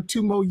ain't got but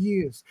 2 more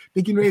years.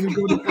 They're getting ready to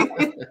go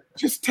to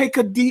just take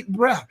a deep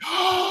breath.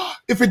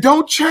 If it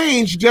don't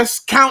change,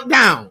 just count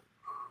down.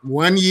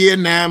 1 year,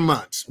 9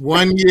 months.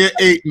 1 year,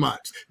 8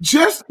 months.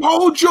 Just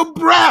hold your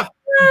breath.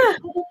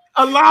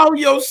 Allow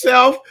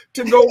yourself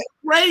to go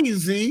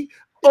crazy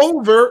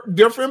over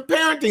different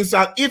parenting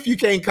styles if you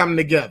can't come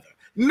together.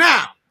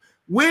 Now,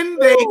 when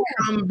they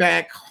come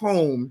back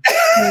home,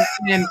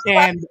 and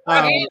right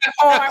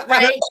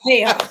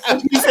there,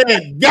 you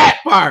said that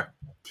part.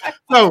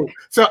 So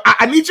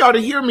I need y'all to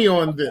hear me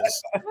on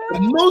this. The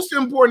most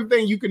important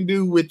thing you can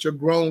do with your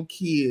grown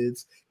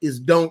kids is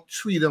don't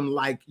treat them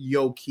like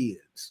your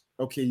kids.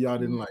 Okay, y'all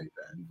didn't like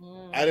that.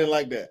 I didn't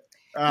like that.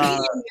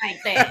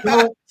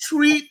 Don't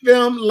treat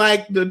them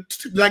like the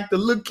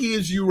little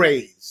kids you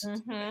raised.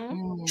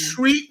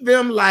 Treat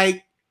them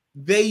like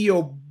they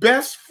your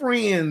best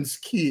friends'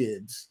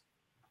 kids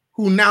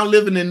who now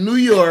living in New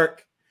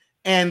York,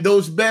 and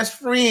those best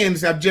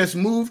friends have just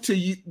moved to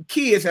you.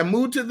 Kids have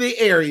moved to the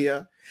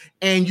area,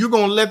 and you're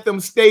gonna let them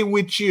stay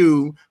with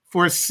you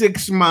for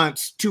 6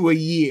 months to a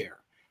year.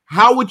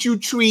 How would you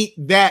treat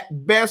that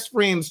best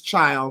friend's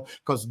child?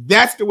 Because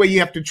that's the way you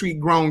have to treat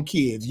grown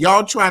kids.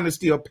 Y'all trying to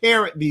still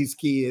parent these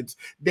kids.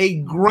 They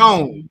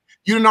grown.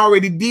 You done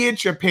already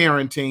did your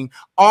parenting.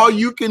 All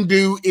you can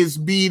do is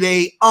be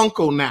their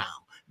uncle now,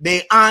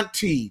 they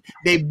auntie,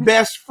 they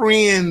best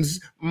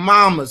friends,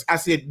 mamas. I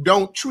said,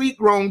 don't treat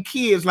grown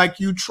kids like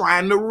you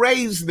trying to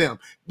raise them.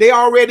 They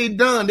already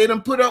done. They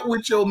done put up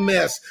with your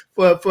mess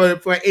for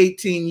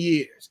 18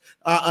 years.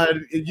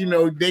 You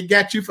know, they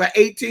got you for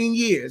 18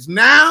 years.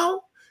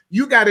 Now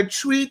you got to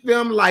treat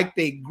them like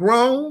they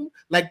grown,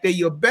 like they're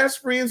your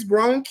best friend's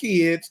grown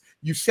kids.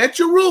 You set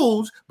your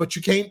rules, but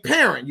you can't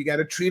parent. You got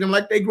to treat them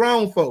like they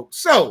grown folks.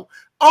 So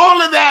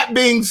all of that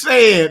being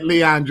said,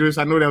 Leandris,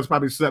 I know that was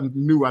probably something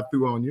new I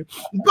threw on you,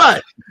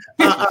 but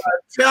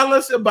tell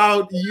us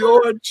about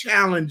your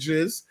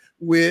challenges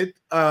with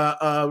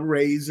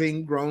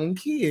raising grown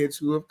kids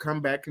who have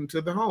come back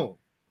into the home.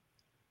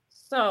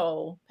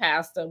 So,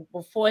 Pastor,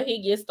 before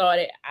he gets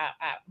started,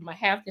 I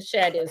have to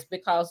share this,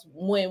 because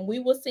when we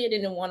were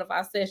sitting in one of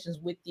our sessions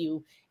with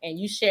you and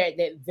you shared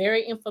that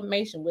very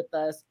information with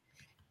us,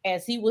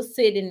 as he was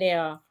sitting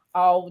there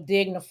all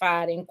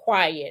dignified and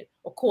quiet,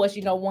 of course,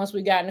 you know, once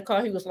we got in the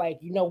car, he was like,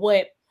 you know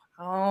what?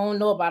 I don't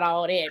know about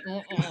all that.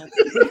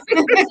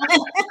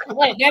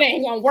 Wait, that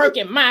ain't gonna work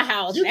in my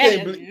house. You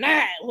can't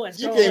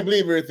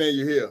believe everything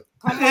you hear.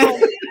 Come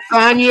on.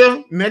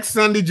 Tanya, next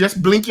Sunday,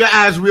 just blink your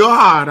eyes real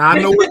hard. I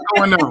know what's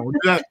going on.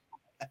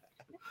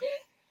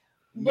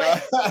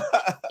 But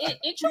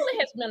it truly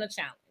has been a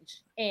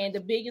challenge. And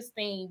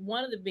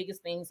one of the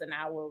biggest things in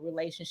our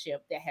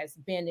relationship that has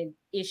been an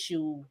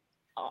issue,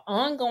 an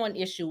ongoing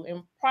issue,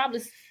 and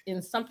probably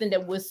in something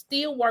that we're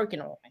still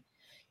working on,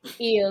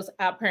 is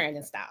our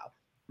parenting style.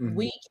 Mm-hmm.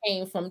 We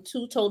came from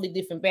 2 totally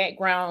different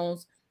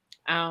backgrounds.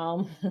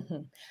 I'm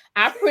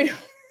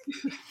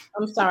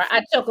sorry,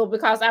 I chuckle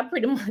because I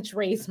pretty much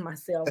raised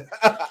myself.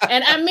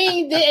 And I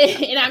mean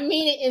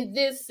it in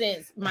this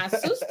sense. My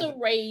sister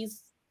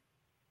raised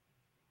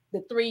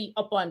the three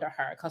up under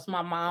her because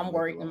my mom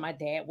worked and my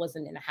dad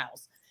wasn't in the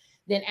house.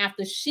 Then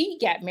after she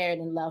got married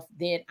and left,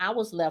 then I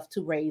was left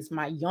to raise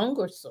my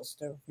younger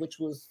sister, which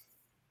was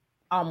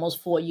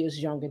almost 4 years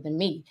younger than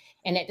me.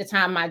 And at the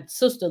time my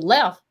sister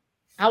left,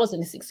 I was in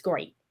the 6th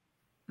grade.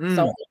 So it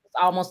was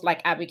almost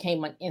like I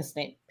became an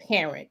instant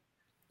parent,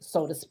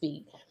 so to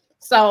speak.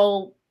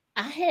 So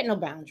I had no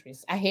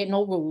boundaries. I had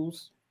no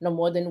rules, no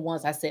more than the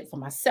ones I set for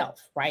myself,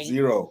 right?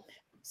 0.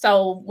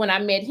 So when I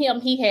met him,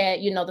 he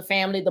had, the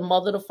family, the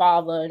mother, the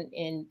father,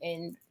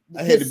 and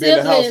I had to be in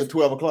the house at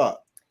 12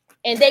 o'clock.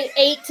 And they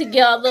ate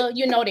together,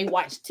 they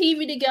watched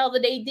TV together,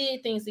 they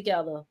did things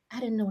together. I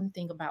didn't know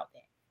anything about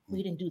that.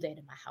 We didn't do that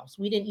in my house.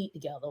 We didn't eat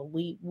together.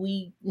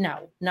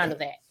 No, none of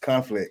that.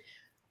 Conflict.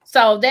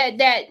 So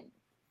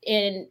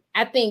and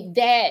I think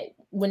that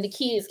when the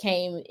kids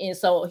came in,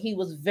 so he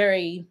was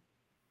very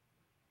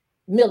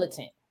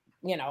militant,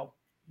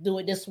 do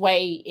it this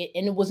way.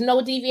 And it was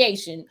no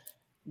deviation.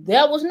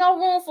 There was no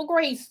room for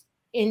grace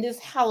in this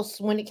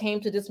house when it came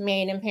to this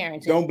man and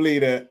parenting. Don't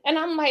believe that. And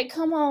I'm like,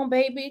 come on,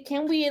 baby.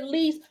 Can we at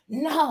least?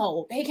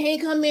 No, they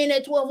can't come in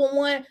at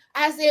 12:01.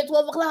 I said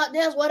 12 o'clock.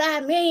 That's what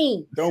I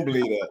mean. Don't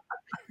believe that.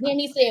 Then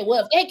he said,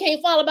 well, if they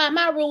can't follow by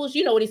my rules,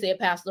 you know what he said,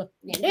 Pastor,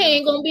 then they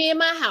ain't going to be in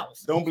my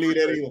house. Don't believe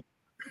that either.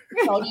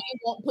 So then you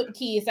won't put the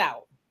kids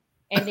out.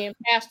 And then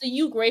Pastor,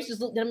 you gracious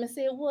looked at him and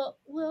said, well,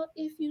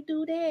 if you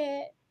do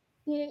that,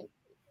 then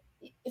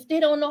if they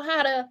don't know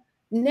how to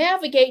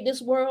navigate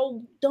this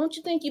world, don't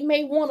you think you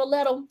may want to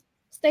let them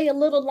stay a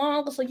little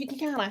longer so you can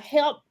kind of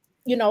help,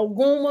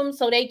 groom them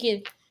so they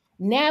can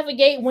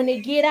navigate when they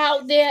get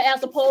out there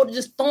as opposed to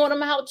just throwing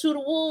them out to the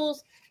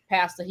wolves?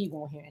 Pastor, he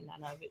won't hear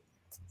none of it.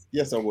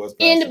 Yes, I was.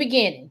 Pastor. In the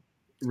beginning,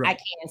 right. I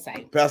can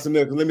say. Pastor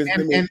Nichols, let me.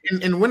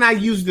 And when I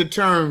use the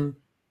term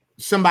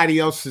somebody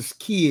else's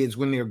kids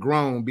when they're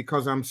grown,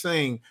 because I'm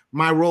saying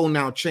my role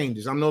now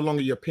changes. I'm no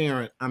longer your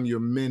parent. I'm your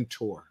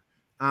mentor.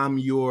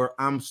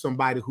 I'm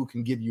somebody who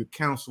can give you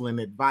counsel and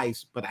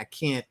advice, but I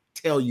can't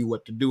tell you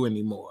what to do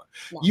anymore.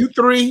 No. You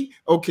 3,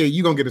 okay,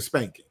 you're going to get a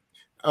spanking.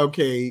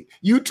 Okay,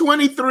 you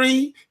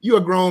 23, you're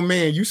a grown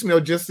man. You smell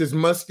just as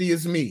musty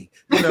as me.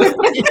 And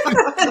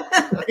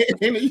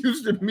it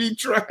used to me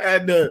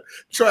trying to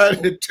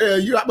tell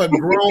you I'm a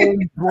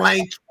grown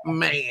blank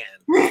man.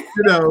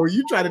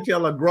 You try to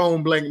tell a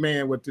grown blank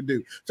man what to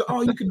do. So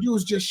all you can do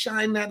is just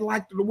shine that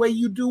light the way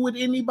you do with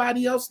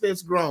anybody else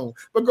that's grown.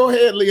 But go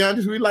ahead,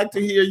 Leandris, we'd like to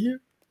hear you.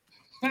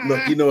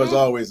 Look, it's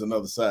always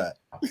another side.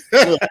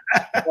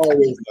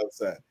 Always another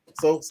side.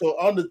 So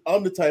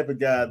I'm the type of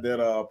guy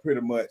that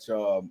pretty much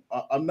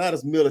I'm not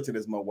as militant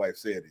as my wife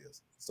said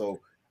is. So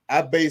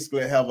I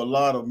basically have a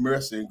lot of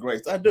mercy and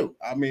grace. I do.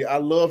 I mean, I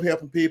love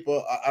helping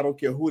people. I don't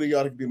care who they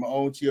are. They can be my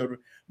own children.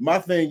 My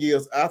thing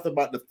is, after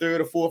about the 3rd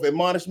or 4th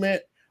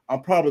admonishment,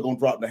 I'm probably going to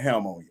drop the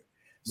hammer on you.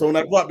 So when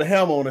I drop the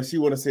hammer on her, she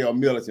want to say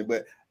I'm militant.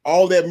 But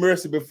all that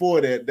mercy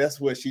before that,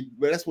 that's what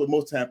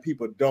most time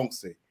people don't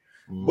say.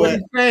 But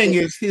the thing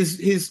is,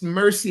 his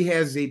mercy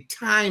has a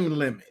time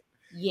limit.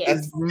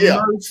 Yes.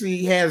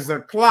 Mercy has a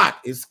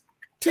clock. It's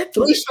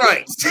ticking. 3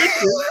 strikes.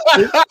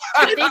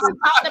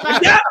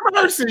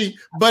 Mercy,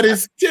 but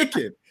it's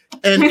ticking.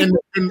 And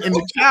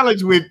the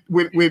challenge with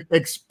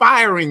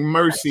expiring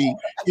mercy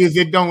is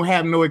it don't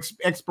have no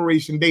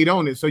expiration date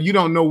on it, so you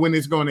don't know when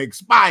it's going to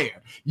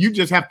expire. You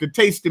just have to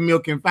taste the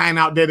milk and find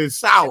out that it's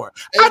sour.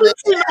 I didn't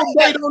see no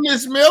date on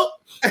this milk.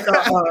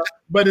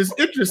 But it's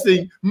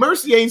interesting.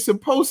 Mercy ain't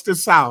supposed to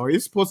sour.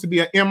 It's supposed to be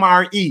an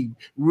MRE,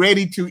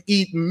 ready to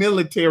eat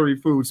military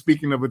food.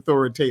 Speaking of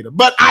authoritative,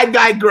 but I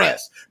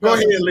digress. Go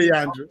ahead,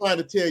 Leandris. I'm trying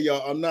to tell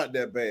y'all I'm not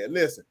that bad.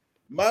 Listen,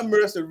 my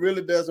mercy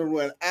really doesn't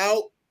run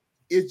out.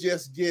 It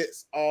just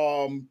gets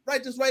right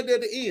there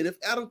at the end.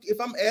 If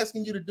I'm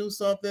asking you to do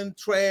something,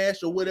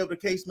 trash or whatever the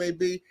case may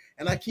be,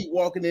 and I keep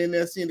walking in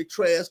there seeing the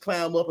trash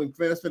climb up and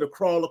friends finna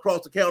crawl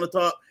across the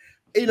countertop,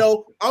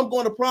 I'm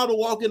going to probably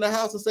walk in the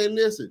house and say,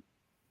 listen,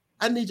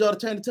 I need y'all to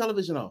turn the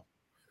television off.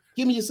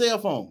 Give me your cell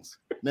phones.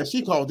 Now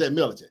she calls that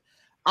militant.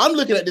 I'm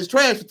looking at this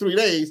trash for 3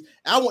 days.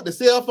 I want the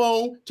cell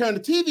phone, turn the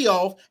TV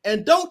off,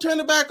 and don't turn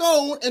it back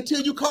on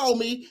until you call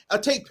me or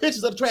take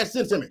pictures of the trash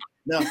sent to me.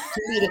 Now,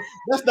 to me,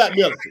 that's not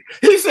militant.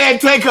 He said,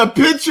 take a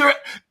picture.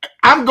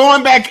 I'm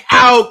going back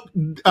out,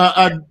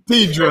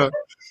 Deidre.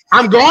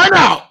 I'm going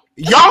out.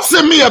 Y'all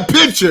send me a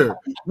picture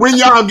when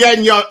y'all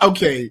getting your,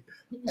 okay.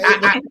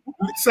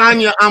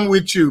 Sonia, I'm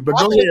with you, but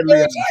go ahead,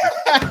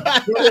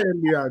 Leandra. Go ahead,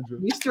 Leandra.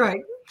 You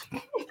straight.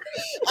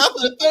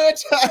 After the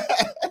 3rd time,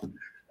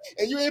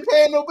 and you ain't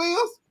paying no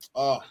bills?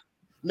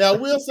 Now, I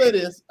will say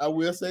this.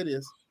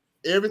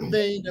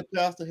 Everything that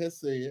Pastor has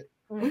said,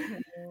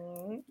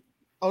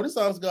 this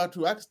honest God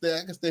true. I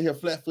can stay here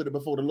flat-footed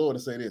before the Lord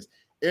and say this.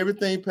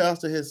 Everything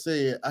Pastor has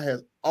said, I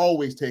have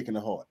always taken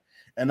to heart,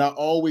 and I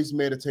always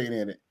meditate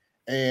in it,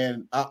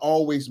 and I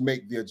always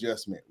make the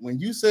adjustment. When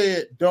you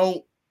said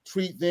don't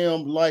treat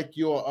them like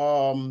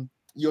your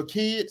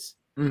kids,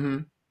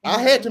 I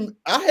had to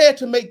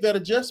make that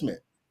adjustment.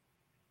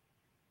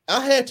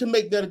 Pastor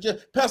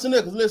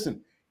Nichols,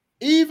 listen,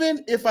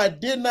 even if I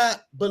did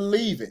not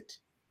believe it,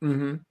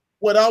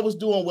 what I was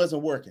doing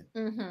wasn't working.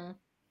 Mm-hmm.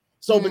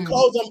 So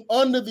because I'm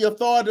under the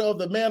authority of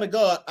the man of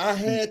God, I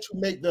had to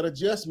make that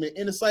adjustment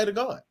in the sight of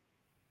God.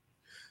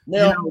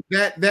 Now,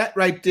 that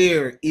right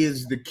there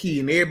is the key,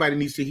 and everybody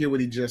needs to hear what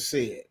he just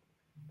said.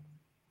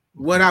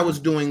 What I was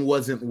doing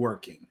wasn't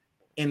working.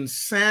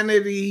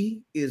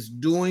 Insanity is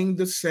doing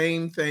the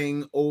same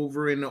thing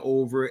over and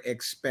over,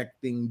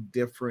 expecting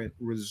different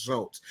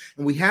results.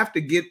 And we have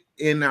to get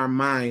in our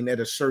mind at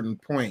a certain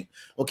point,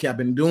 okay, I've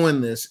been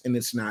doing this and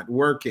it's not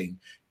working.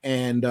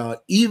 And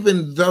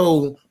even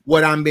though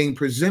what I'm being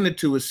presented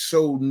to is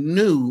so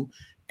new,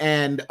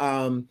 and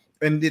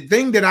the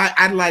thing that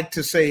I'd like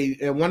to say,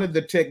 one of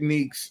the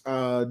techniques,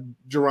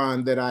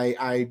 Jerron, that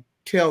I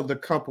tell the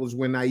couples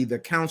when I either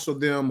counsel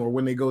them or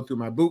when they go through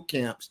my boot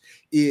camps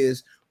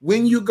is,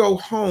 when you go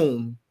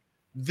home,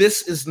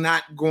 this is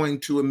not going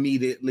to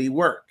immediately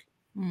work.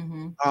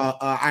 Mm-hmm.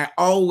 I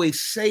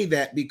always say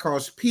that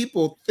because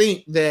people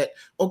think that,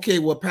 okay,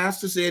 well,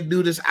 pastor said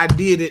do this, I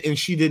did it and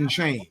she didn't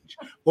change,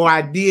 or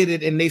I did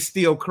it and they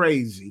still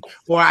crazy,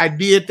 or I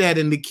did that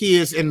and the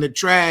kids in the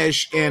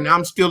trash and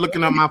I'm still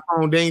looking at my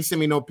phone, they ain't send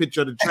me no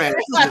picture of the trash.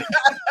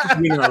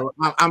 You know,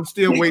 I'm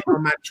still waiting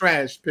on my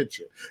trash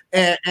picture.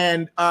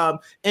 And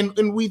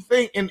we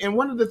think, and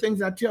one of the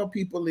things I tell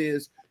people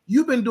is,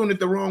 you've been doing it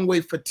the wrong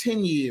way for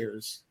 10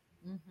 years.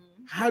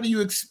 Mm-hmm. How do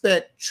you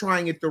expect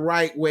trying it the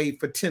right way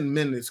for 10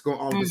 minutes going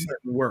all of a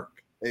sudden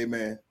work?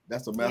 Amen.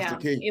 That's a master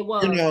key. It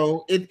was. You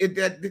know,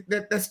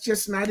 that's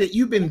just not it.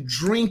 You've been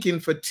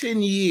drinking for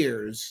 10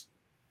 years.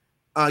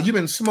 You've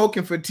been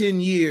smoking for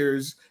 10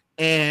 years.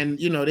 And,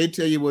 you know, they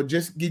tell you, well,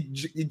 just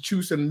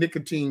chew some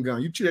nicotine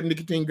gum. You chew that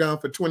nicotine gum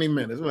for 20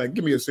 minutes. I'm like,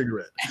 give me a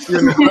cigarette.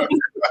 You know?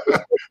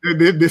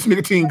 This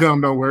nicotine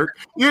gum don't work.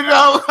 You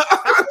know?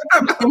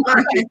 Of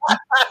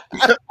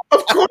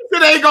course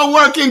it ain't gonna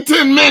work in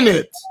 10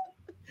 minutes.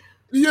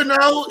 You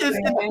know,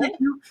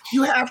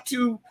 you have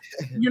to,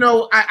 you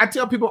know, I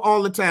tell people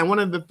all the time, one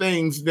of the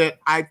things that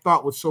I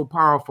thought was so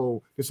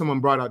powerful that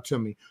someone brought out to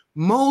me,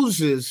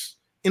 Moses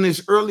in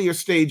his earlier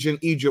stage in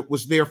Egypt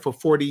was there for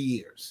 40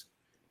 years,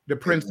 the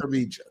prince of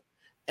Egypt.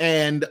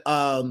 And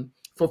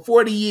for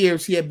 40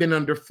 years, he had been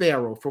under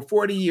Pharaoh. For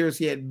 40 years,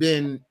 he had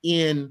been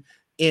in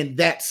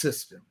that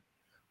system.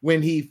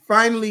 When he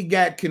finally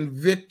got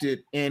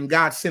convicted and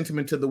God sent him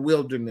into the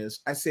wilderness,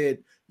 I said,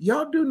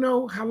 y'all do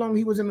know how long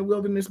he was in the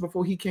wilderness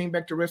before he came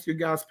back to rescue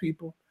God's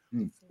people?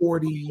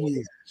 40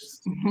 years.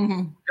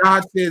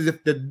 God says,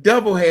 if the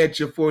devil had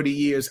you 40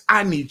 years,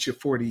 I need you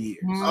 40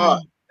 years.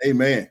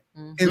 Amen.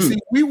 And see,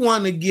 we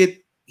want to get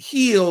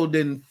healed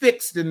and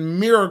fixed and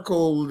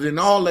miracles and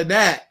all of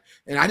that.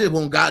 And I just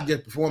want God to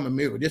just perform a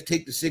miracle. Just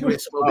take the cigarette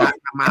smoke out of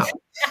my mouth.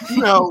 You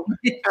know,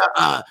 and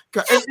I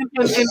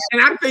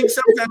think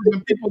sometimes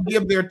when people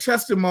give their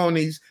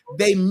testimonies,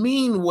 they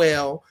mean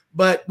well,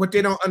 but what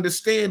they don't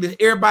understand is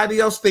everybody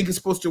else think it's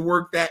supposed to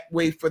work that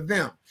way for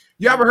them.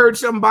 You ever heard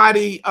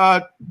somebody,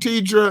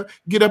 Tidra,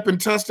 get up and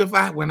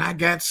testify, when I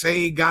got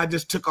saved, God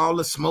just took all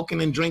the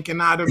smoking and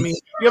drinking out of me?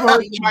 You ever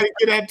heard somebody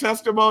get that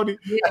testimony?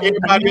 Yeah,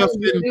 everybody else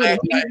sitting back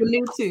like,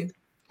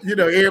 you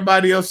know,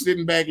 everybody else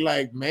sitting back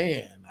like,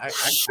 man, I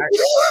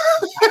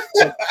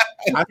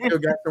still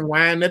got some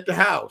wine at the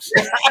house.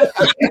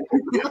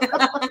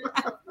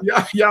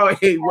 y'all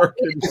ain't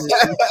working.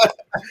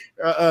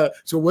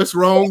 So what's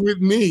wrong with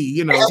me?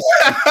 You know,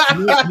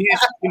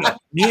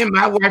 me and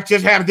my wife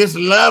just have this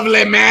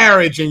lovely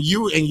marriage, and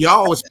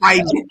y'all was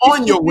fighting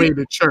on your way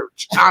to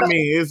church. I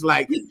mean, it's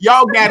like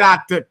y'all got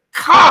out the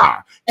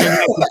car and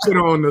had to put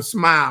on the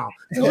smile.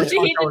 So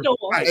you hit the door.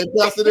 Hey,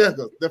 Pastor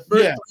Nichols,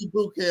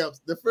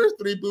 the first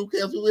three boot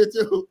camps we went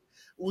to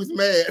was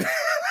mad.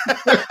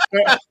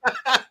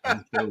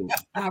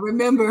 I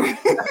remember.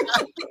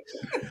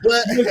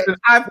 But listen,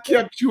 I've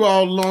kept you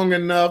all long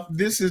enough.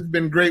 This has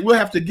been great. We'll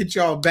have to get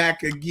y'all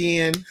back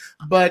again.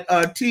 But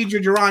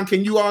Tidra, Jerron,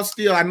 can you all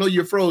still, I know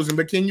you're frozen,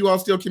 but can you all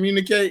still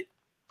communicate?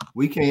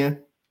 We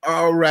can.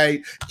 All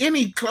right.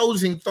 Any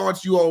closing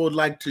thoughts you all would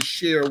like to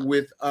share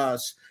with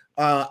us?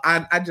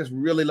 I just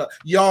really love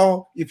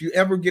y'all. If you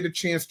ever get a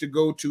chance to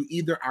go to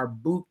either our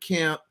boot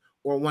camp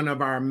or one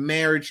of our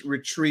marriage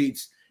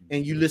retreats,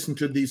 and you listen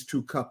to these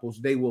two couples,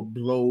 they will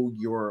blow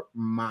your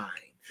mind.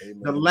 Amen.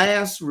 The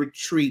last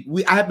retreat,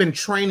 I've been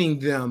training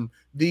them,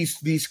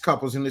 these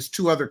couples, and there's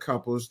two other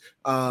couples,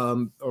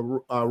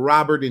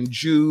 Robert and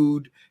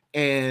Jude,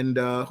 and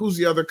who's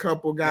the other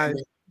couple, guys?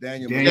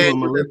 Daniel and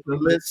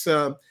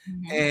Melissa,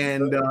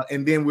 and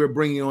then we're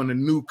bringing on a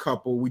new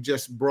couple. We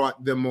just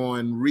brought them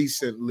on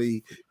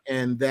recently,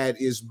 and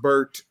that is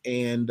Bert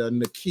and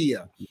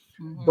Nakia.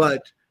 Mm-hmm.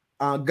 But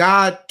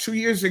God, 2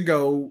 years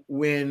ago,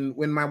 when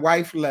my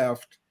wife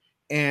left,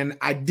 and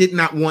I did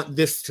not want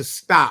this to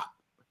stop,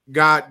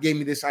 God gave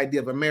me this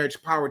idea of a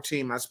marriage power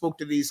team. I spoke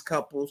to these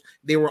couples.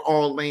 They were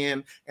all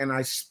in, and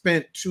I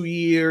spent 2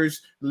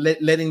 years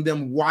letting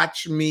them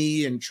watch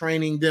me and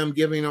training them,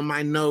 giving them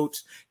my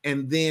notes.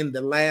 And then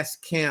the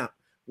last camp,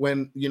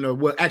 actually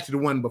the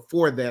one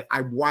before that,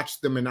 I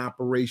watched them in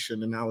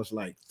operation, and I was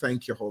like,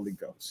 thank you, Holy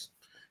Ghost.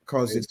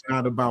 Because it's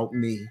not about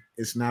me.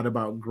 It's not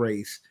about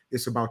grace.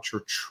 It's about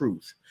your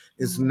truth.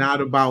 It's not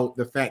about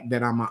the fact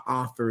that I'm an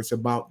author. It's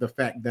about the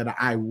fact that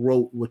I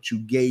wrote what you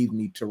gave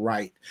me to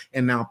write.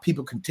 And now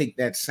people can take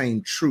that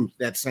same truth,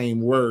 that same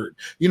word.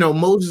 You know,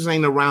 Moses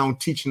ain't around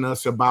teaching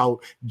us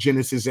about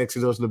Genesis,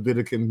 Exodus,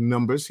 Leviticus, and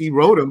Numbers. He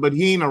wrote them, but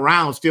he ain't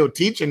around still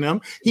teaching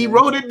them. He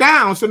wrote it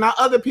down so now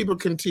other people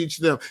can teach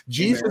them.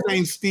 Jesus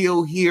ain't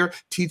still here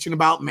teaching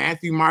about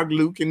Matthew, Mark,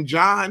 Luke, and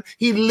John.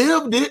 He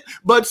lived it,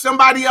 but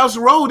somebody else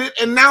wrote it,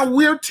 and now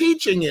we're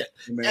teaching it.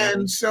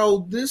 And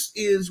so this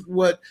is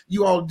what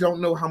you all don't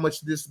know how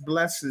much this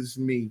blesses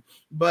me.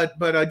 But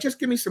just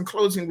give me some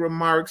closing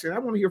remarks, and I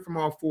want to hear from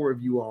all four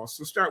of you all.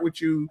 So start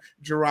with you,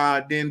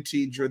 Gerard, then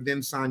Tidra,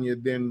 then Sonia,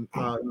 then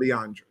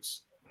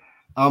Leandros.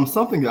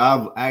 Something that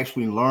I've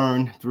actually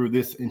learned through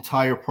this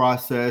entire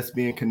process,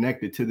 being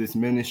connected to this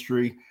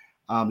ministry,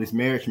 this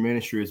marriage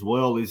ministry as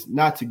well, is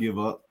not to give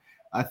up.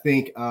 I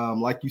think,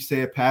 like you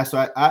said,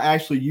 Pastor, I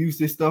actually use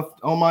this stuff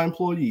on my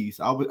employees.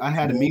 I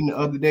had a meeting the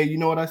other day. You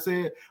know what I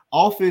said?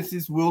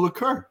 Offenses will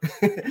occur.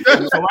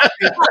 So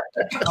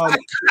I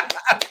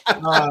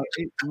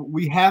think,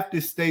 we have to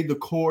stay the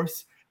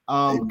course.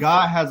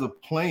 God has a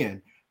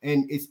plan,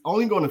 and it's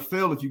only going to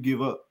fail if you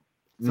give up.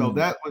 So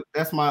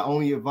that's my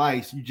only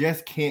advice. You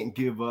just can't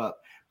give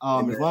up.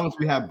 As long as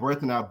we have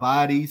breath in our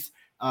bodies,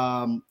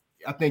 I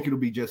think it'll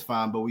be just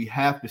fine. But we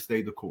have to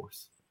stay the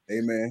course.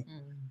 Amen.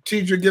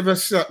 Tidra, give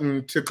us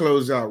something to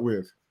close out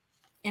with.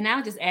 And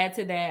I'll just add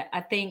to that.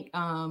 I think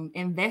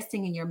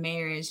investing in your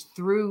marriage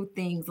through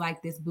things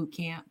like this boot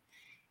camp,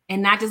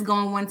 and not just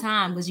going one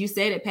time, because you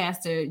said it,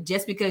 Pastor,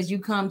 just because you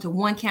come to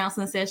one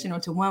counseling session or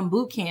to one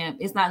boot camp,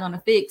 it's not going to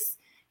fix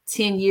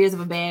 10 years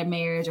of a bad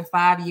marriage or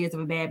 5 years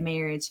of a bad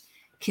marriage.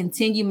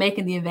 Continue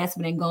making the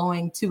investment and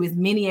going to as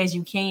many as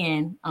you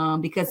can,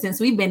 because since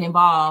we've been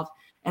involved,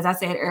 as I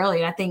said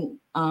earlier, I think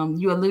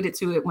you alluded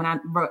to it when I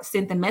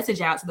sent the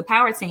message out to the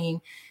power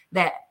team,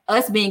 that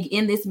us being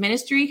in this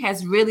ministry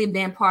has really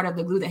been part of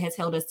the glue that has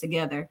held us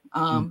together.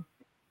 I'm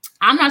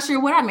not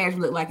sure what our marriage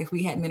would look like if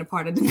we hadn't been a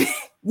part of the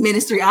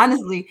ministry,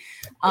 honestly,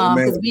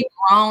 because we've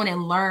grown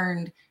and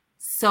learned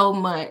so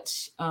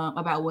much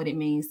about what it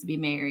means to be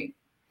married.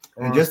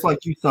 And just like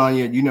you,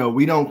 Sonia, you know,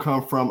 we don't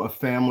come from a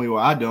family, or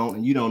I don't,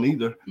 and you don't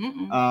either.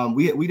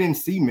 We didn't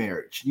see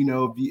marriage. You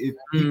know, if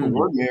people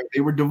were married,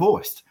 they were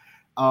divorced.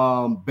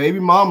 Baby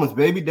mamas,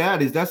 baby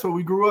daddies, that's what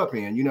we grew up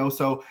in, you know.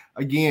 So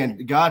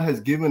again, God has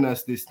given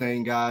us this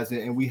thing, guys,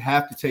 and we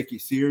have to take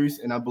it serious,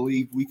 and I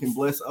believe we can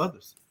bless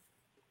others.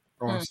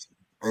 Awesome.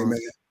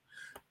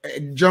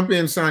 Amen. Jump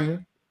in,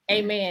 Sonia.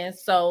 Amen.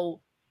 So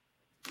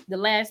the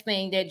last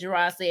thing that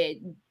Gerard said,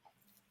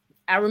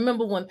 I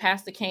remember when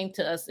Pastor came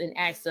to us and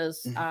asked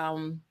us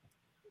that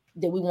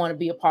we want to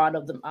be a part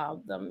of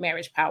the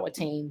marriage power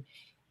team,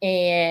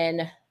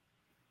 and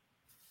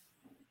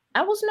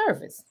I was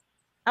nervous.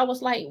 I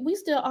was like, we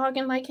still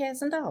arguing like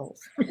cats and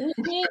dogs. We ain't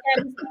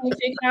got to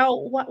figure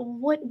out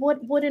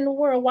what in the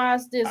world. Why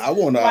is this? I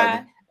want to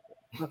argue.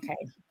 Okay.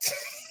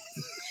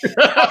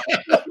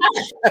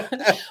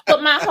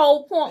 But my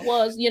whole point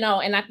was, you know,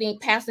 and I think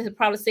Pastor has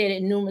probably said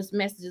it in numerous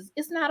messages,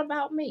 it's not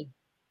about me.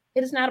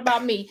 It is not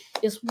about me.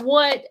 It's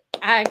what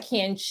I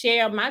can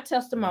share my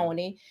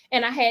testimony.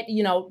 And I had,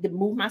 you know, to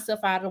move myself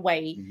out of the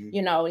way,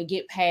 you know, and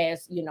get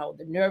past, you know,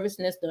 the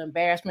nervousness, the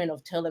embarrassment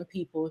of telling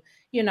people,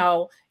 you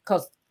know,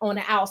 because on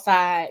the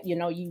outside, you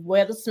know, you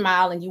wear the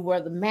smile and you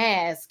wear the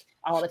mask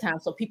all the time.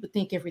 So people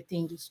think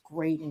everything is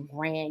great and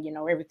grand, you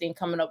know, everything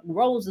coming up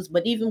roses.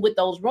 But even with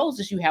those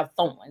roses, you have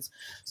thorns.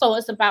 So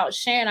it's about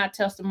sharing our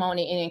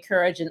testimony and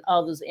encouraging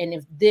others. And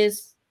if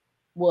this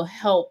will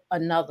help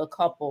another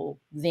couple,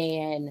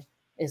 then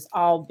it's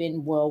all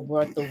been well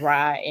worth the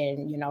ride.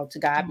 And, you know, to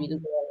God be the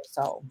glory.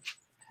 So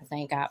I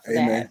thank God for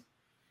that.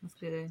 That's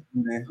good.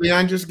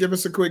 Leon, just give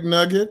us a quick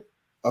nugget.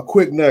 A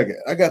quick nugget.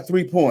 I got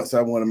 3 points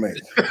I want to make.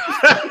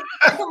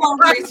 Come on,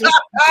 preacher.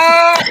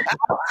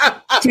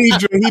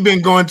 Tidra, he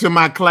been going to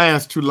my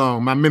class too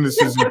long. My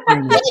ministers.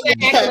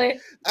 Exactly.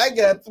 I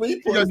got 3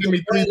 points. You're gonna give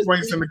me 3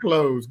 points in the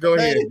close. Go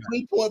ahead.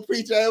 3-point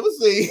preacher I ever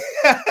seen.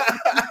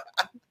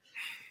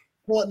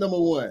 Point number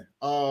 1.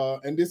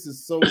 And this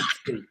is so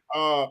true.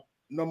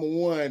 Number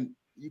 1,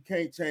 you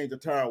can't change a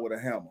tire with a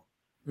hammer.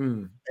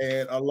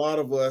 And a lot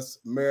of us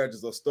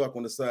marriages are stuck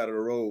on the side of the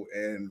road,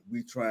 and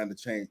we trying to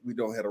change. We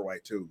don't have the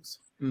right tools.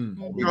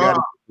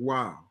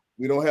 Wow.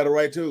 We don't have the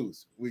right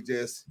tools. We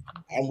just,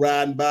 I'm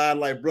riding by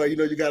like, bro, you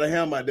know, you got a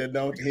hammer out there,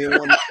 don't you?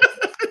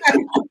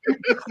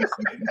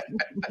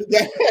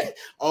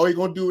 All he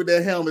gonna do with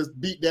that helmet is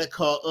beat that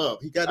car up.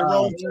 He got the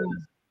wrong tools.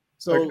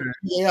 So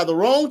you have the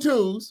wrong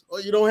tools,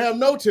 or you don't have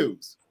no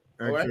tools.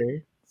 All right.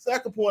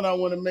 Second point I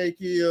want to make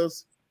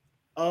is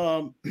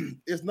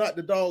it's not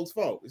the dog's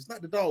fault. It's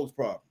not the dog's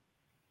problem.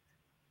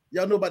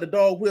 Y'all know about the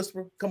dog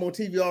whisperer? Come on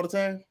TV all the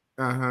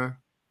time.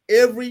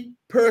 Every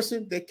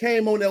person that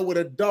came on there with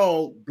a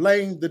dog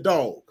blamed the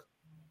dog.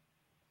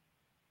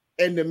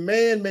 And the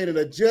man made an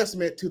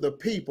adjustment to the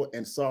people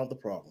and solved the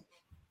problem.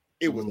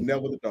 It was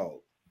never the dog.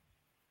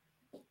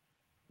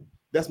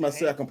 That's my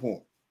second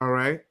point. All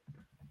right.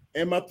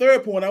 And my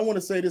third point, I want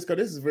to say this because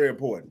this is very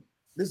important.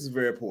 This is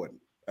very important.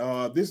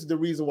 This is the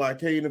reason why I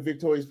came to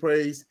Victorious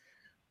Praise.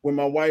 When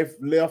my wife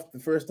left the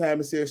first time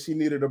and said she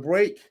needed a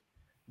break,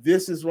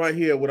 this is right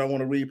here what I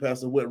want to read,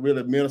 Pastor, what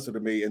really ministered to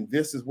me. And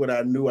this is what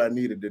I knew I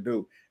needed to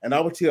do. And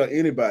I would tell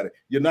anybody,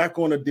 you're not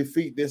going to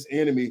defeat this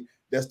enemy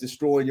that's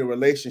destroying your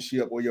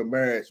relationship or your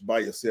marriage by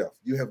yourself.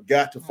 You have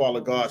got to follow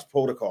God's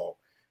protocol.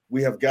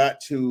 We have got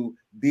to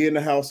be in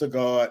the house of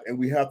God, and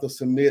we have to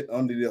submit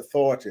under the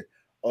authority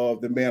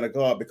of the man of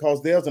God,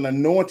 because there's an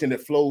anointing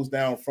that flows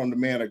down from the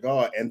man of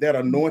God, and that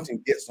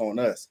anointing gets on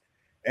us.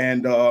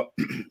 And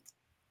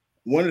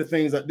one of the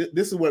things that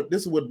this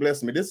is what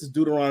blessed me. This is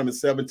Deuteronomy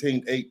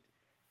 17, 8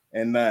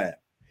 and 9.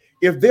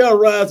 If there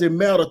arise a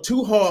matter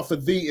too hard for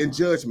thee in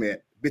judgment,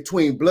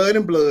 between blood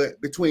and blood,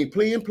 between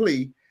plea and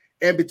plea,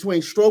 and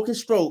between stroke and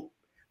stroke,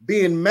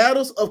 being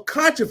matters of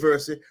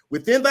controversy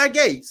within thy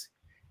gates,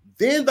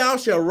 then thou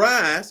shalt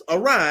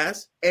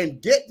arise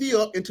and get thee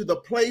up into the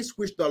place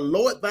which the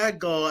Lord thy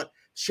God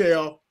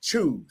shall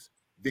choose.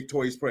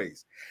 Victorious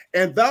Praise.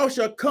 And thou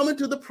shalt come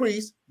into the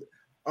priests,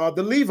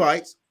 the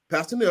Levites,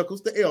 Pastor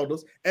Nichols, the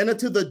elders, and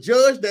unto the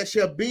judge that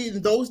shall be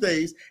in those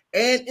days,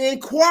 and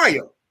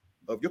inquire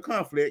of your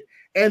conflict,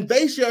 and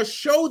they shall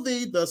show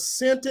thee the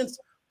sentence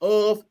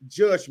of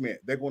judgment.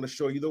 They're going to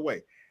show you the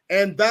way.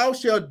 And thou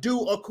shalt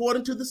do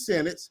according to the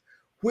sentence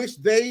which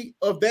they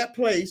of that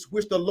place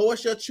which the Lord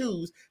shall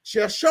choose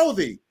shall show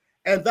thee,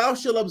 and thou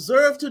shalt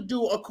observe to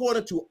do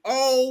according to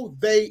all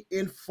they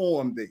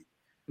inform thee.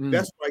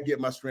 That's where I get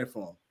my strength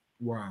from.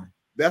 Wow.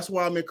 That's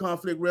why I'm in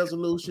conflict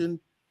resolution.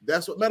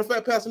 That's what, matter of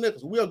fact, Pastor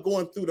Nichols, we are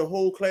going through the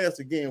whole class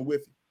again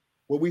with you.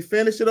 When we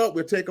finish it up,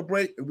 we'll take a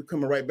break and we're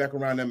coming right back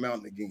around that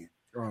mountain again.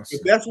 Awesome.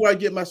 That's where I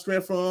get my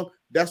strength from.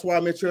 That's why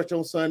I'm in church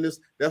on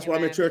Sundays. That's why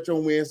I'm in church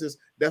on Wednesdays.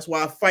 That's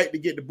why I fight to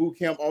get to boot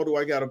camp, although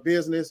I got a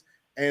business.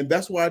 And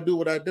that's why I do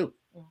what I do.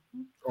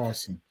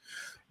 Awesome.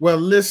 Well,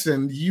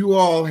 listen, you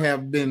all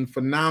have been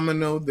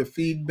phenomenal. The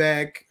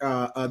feedback,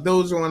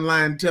 those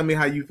online, tell me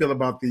how you feel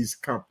about these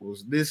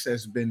couples. This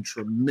has been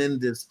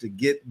tremendous to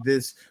get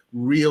this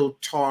real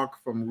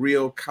talk from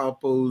real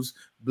couples,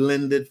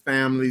 blended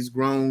families,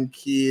 grown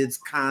kids,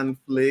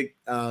 conflict,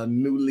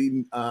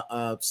 newly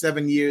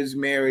 7 years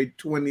married,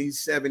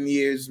 27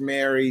 years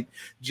married,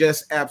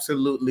 just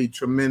absolutely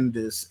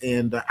tremendous.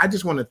 And I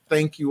just want to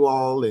thank you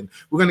all, and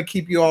we're going to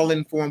keep you all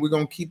informed. We're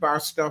going to keep our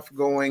stuff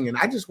going. And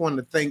I just want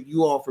to thank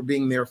you all for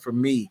being there for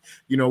me.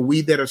 You know,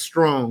 we that are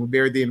strong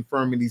bear the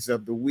infirmities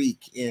of the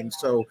weak. And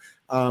so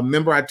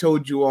remember, I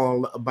told you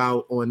all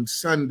about on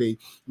Sunday,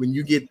 when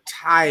you get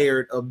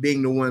tired of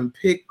being the one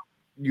pick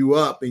you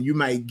up and you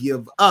might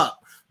give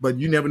up, but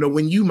you never know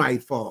when you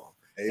might fall.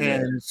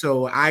 Amen. And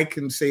so I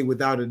can say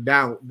without a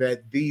doubt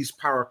that these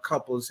power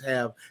couples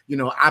have, you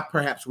know, I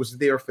perhaps was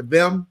there for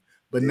them,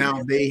 but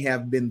now they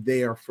have been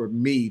there for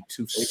me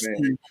to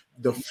see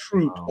the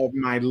fruit of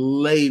my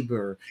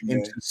labor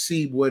and to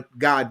see what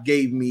God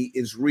gave me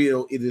is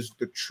real. It is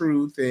the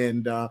truth.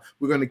 And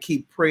we're going to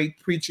keep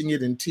preaching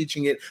it and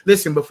teaching it.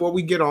 Listen, before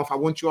we get off, I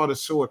want you all to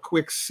sow a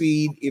quick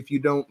seed, if you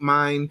don't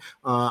mind.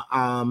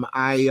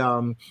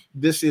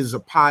 This is a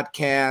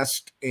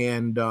podcast,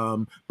 and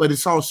but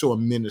it's also a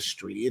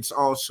ministry. It's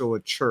also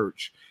a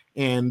church.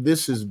 And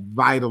this is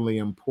vitally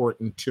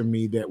important to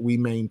me that we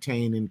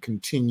maintain and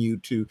continue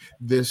to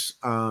this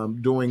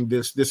doing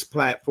this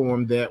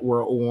platform that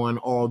we're on,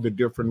 all the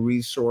different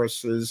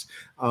resources,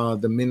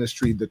 the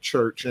ministry, the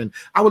church. And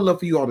I would love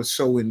for you all to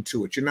sow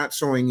into it. You're not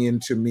sowing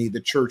into me.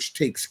 The church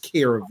takes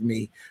care of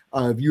me.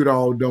 If you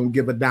all don't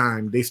give a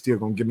dime, they still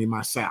gonna give me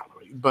my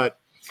salary. But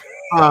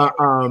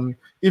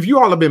if you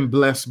all have been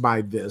blessed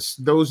by this,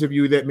 those of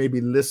you that may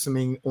be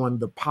listening on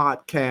the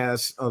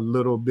podcast a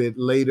little bit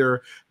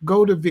later,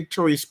 go to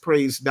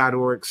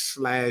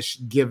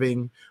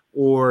victoriouspraise.org/giving,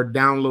 or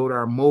download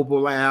our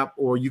mobile app,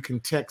 or you can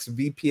text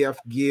VPF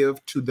Give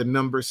to the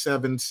number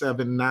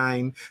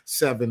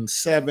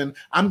 77977.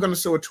 I'm going to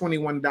sow a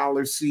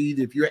 $21 seed.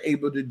 If you're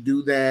able to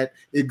do that,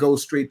 it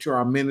goes straight to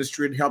our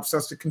ministry. It helps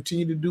us to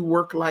continue to do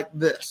work like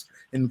this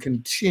and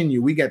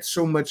continue. We got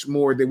so much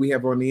more that we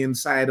have on the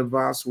inside of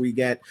us. We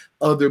got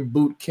other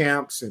boot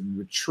camps and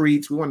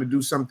retreats. We want to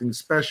do something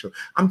special.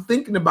 I'm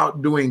thinking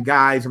about doing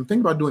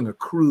a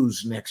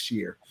cruise next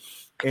year.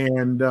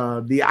 And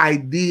the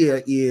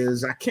idea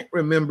is, I can't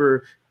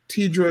remember,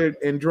 Tidra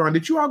and Dron,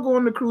 did you all go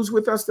on the cruise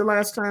with us the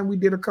last time we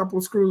did a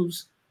couples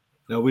cruise?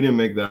 No, we didn't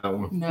make that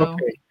one. No.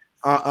 Okay.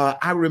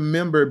 I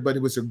remember, but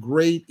it was a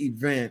great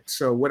event.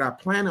 So what I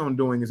plan on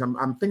doing is I'm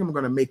thinking I'm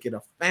going to make it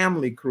a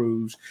family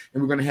cruise,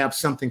 and we're going to have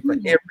something for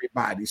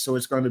everybody. So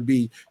it's going to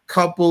be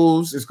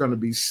couples, it's going to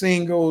be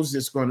singles,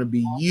 it's going to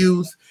be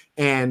youth,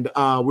 and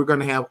we're going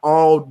to have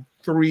all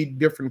 3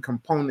 different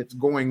components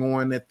going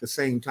on at the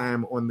same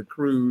time on the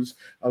cruise,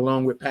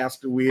 along with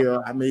Pastor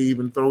Will. I may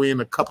even throw in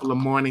a couple of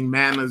morning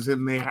manners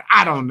in there.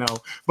 I don't know,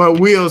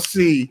 but we'll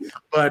see.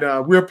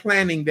 But we're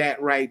planning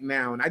that right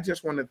now. And I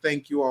just want to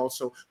thank you all.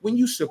 So when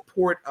you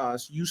support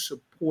us, you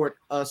support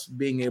us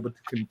being able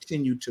to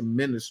continue to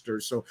minister.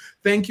 So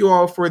thank you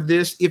all for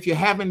this. If you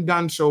haven't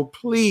done so,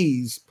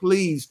 please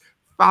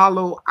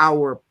follow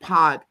our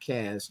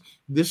podcast.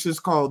 This is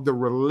called the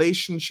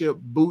Relationship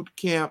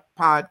Bootcamp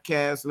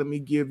Podcast. Let me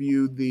give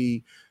you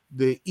the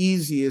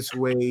easiest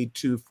way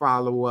to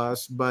follow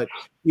us. But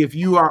if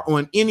you are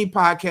on any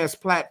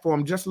podcast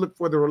platform, just look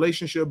for the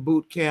Relationship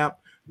Bootcamp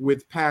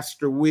with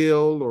Pastor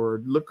Will,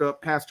 or look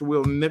up Pastor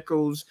Will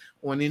Nichols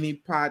on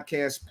any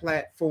podcast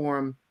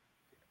platform.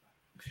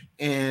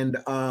 And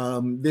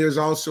there's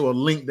also a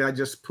link that I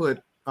just put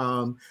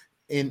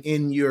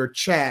in your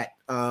chat,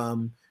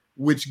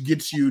 which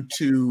gets you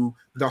to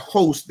the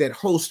host that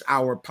hosts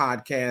our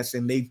podcast,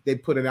 and they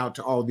put it out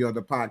to all the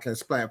other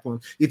podcast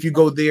platforms. If you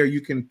go there,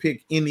 you can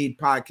pick any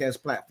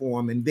podcast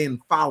platform and then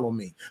follow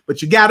me.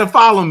 But you got to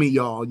follow me,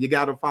 y'all. You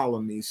got to follow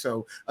me.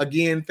 So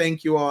again,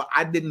 thank you all.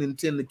 I didn't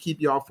intend to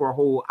keep y'all for a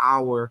whole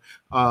hour,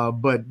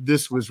 but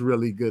this was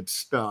really good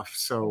stuff.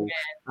 So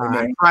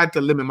I tried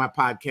to limit my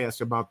podcast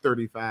to about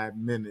 35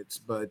 minutes,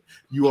 but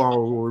you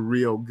all were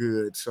real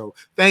good. So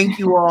thank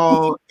you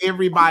all,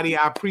 everybody.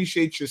 I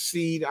appreciate your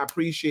seed. I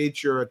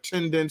appreciate your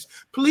attendance.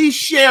 Please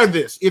share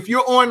this. If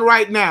you're on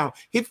right now,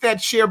 hit that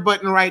share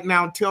button right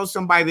now. Tell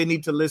somebody they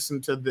need to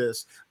listen to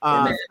this.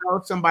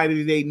 Tell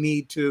somebody they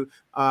need to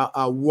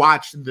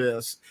watch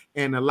this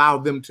and allow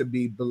them to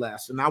be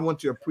blessed. And I want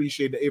to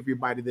appreciate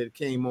everybody that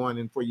came on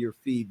and for your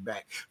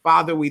feedback.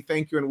 Father, we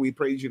thank you and we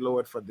praise you,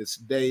 Lord, for this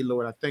day.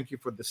 Lord, I thank you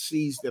for the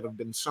seeds that have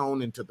been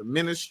sown into the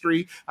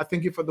ministry. I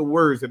thank you for the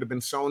words that have been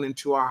sown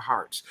into our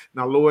hearts.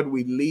 Now, Lord,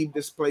 we leave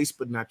this place,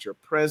 but not your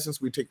presence.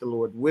 We take the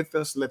Lord with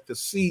us. Let the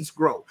seeds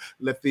grow.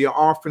 Let the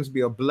offerings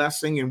be a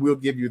blessing, and we'll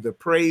give you the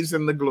praise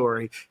and the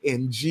glory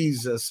in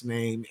Jesus'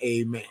 name.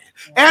 Amen.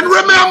 And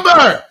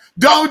remember,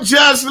 don't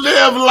just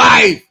live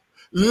life,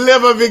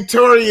 live a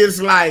victorious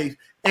life,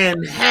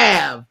 and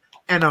have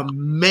an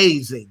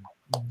amazing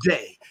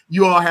day.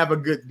 You all have a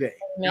good day.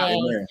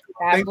 Amen.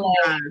 Thank you,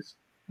 guys.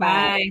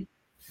 Bye.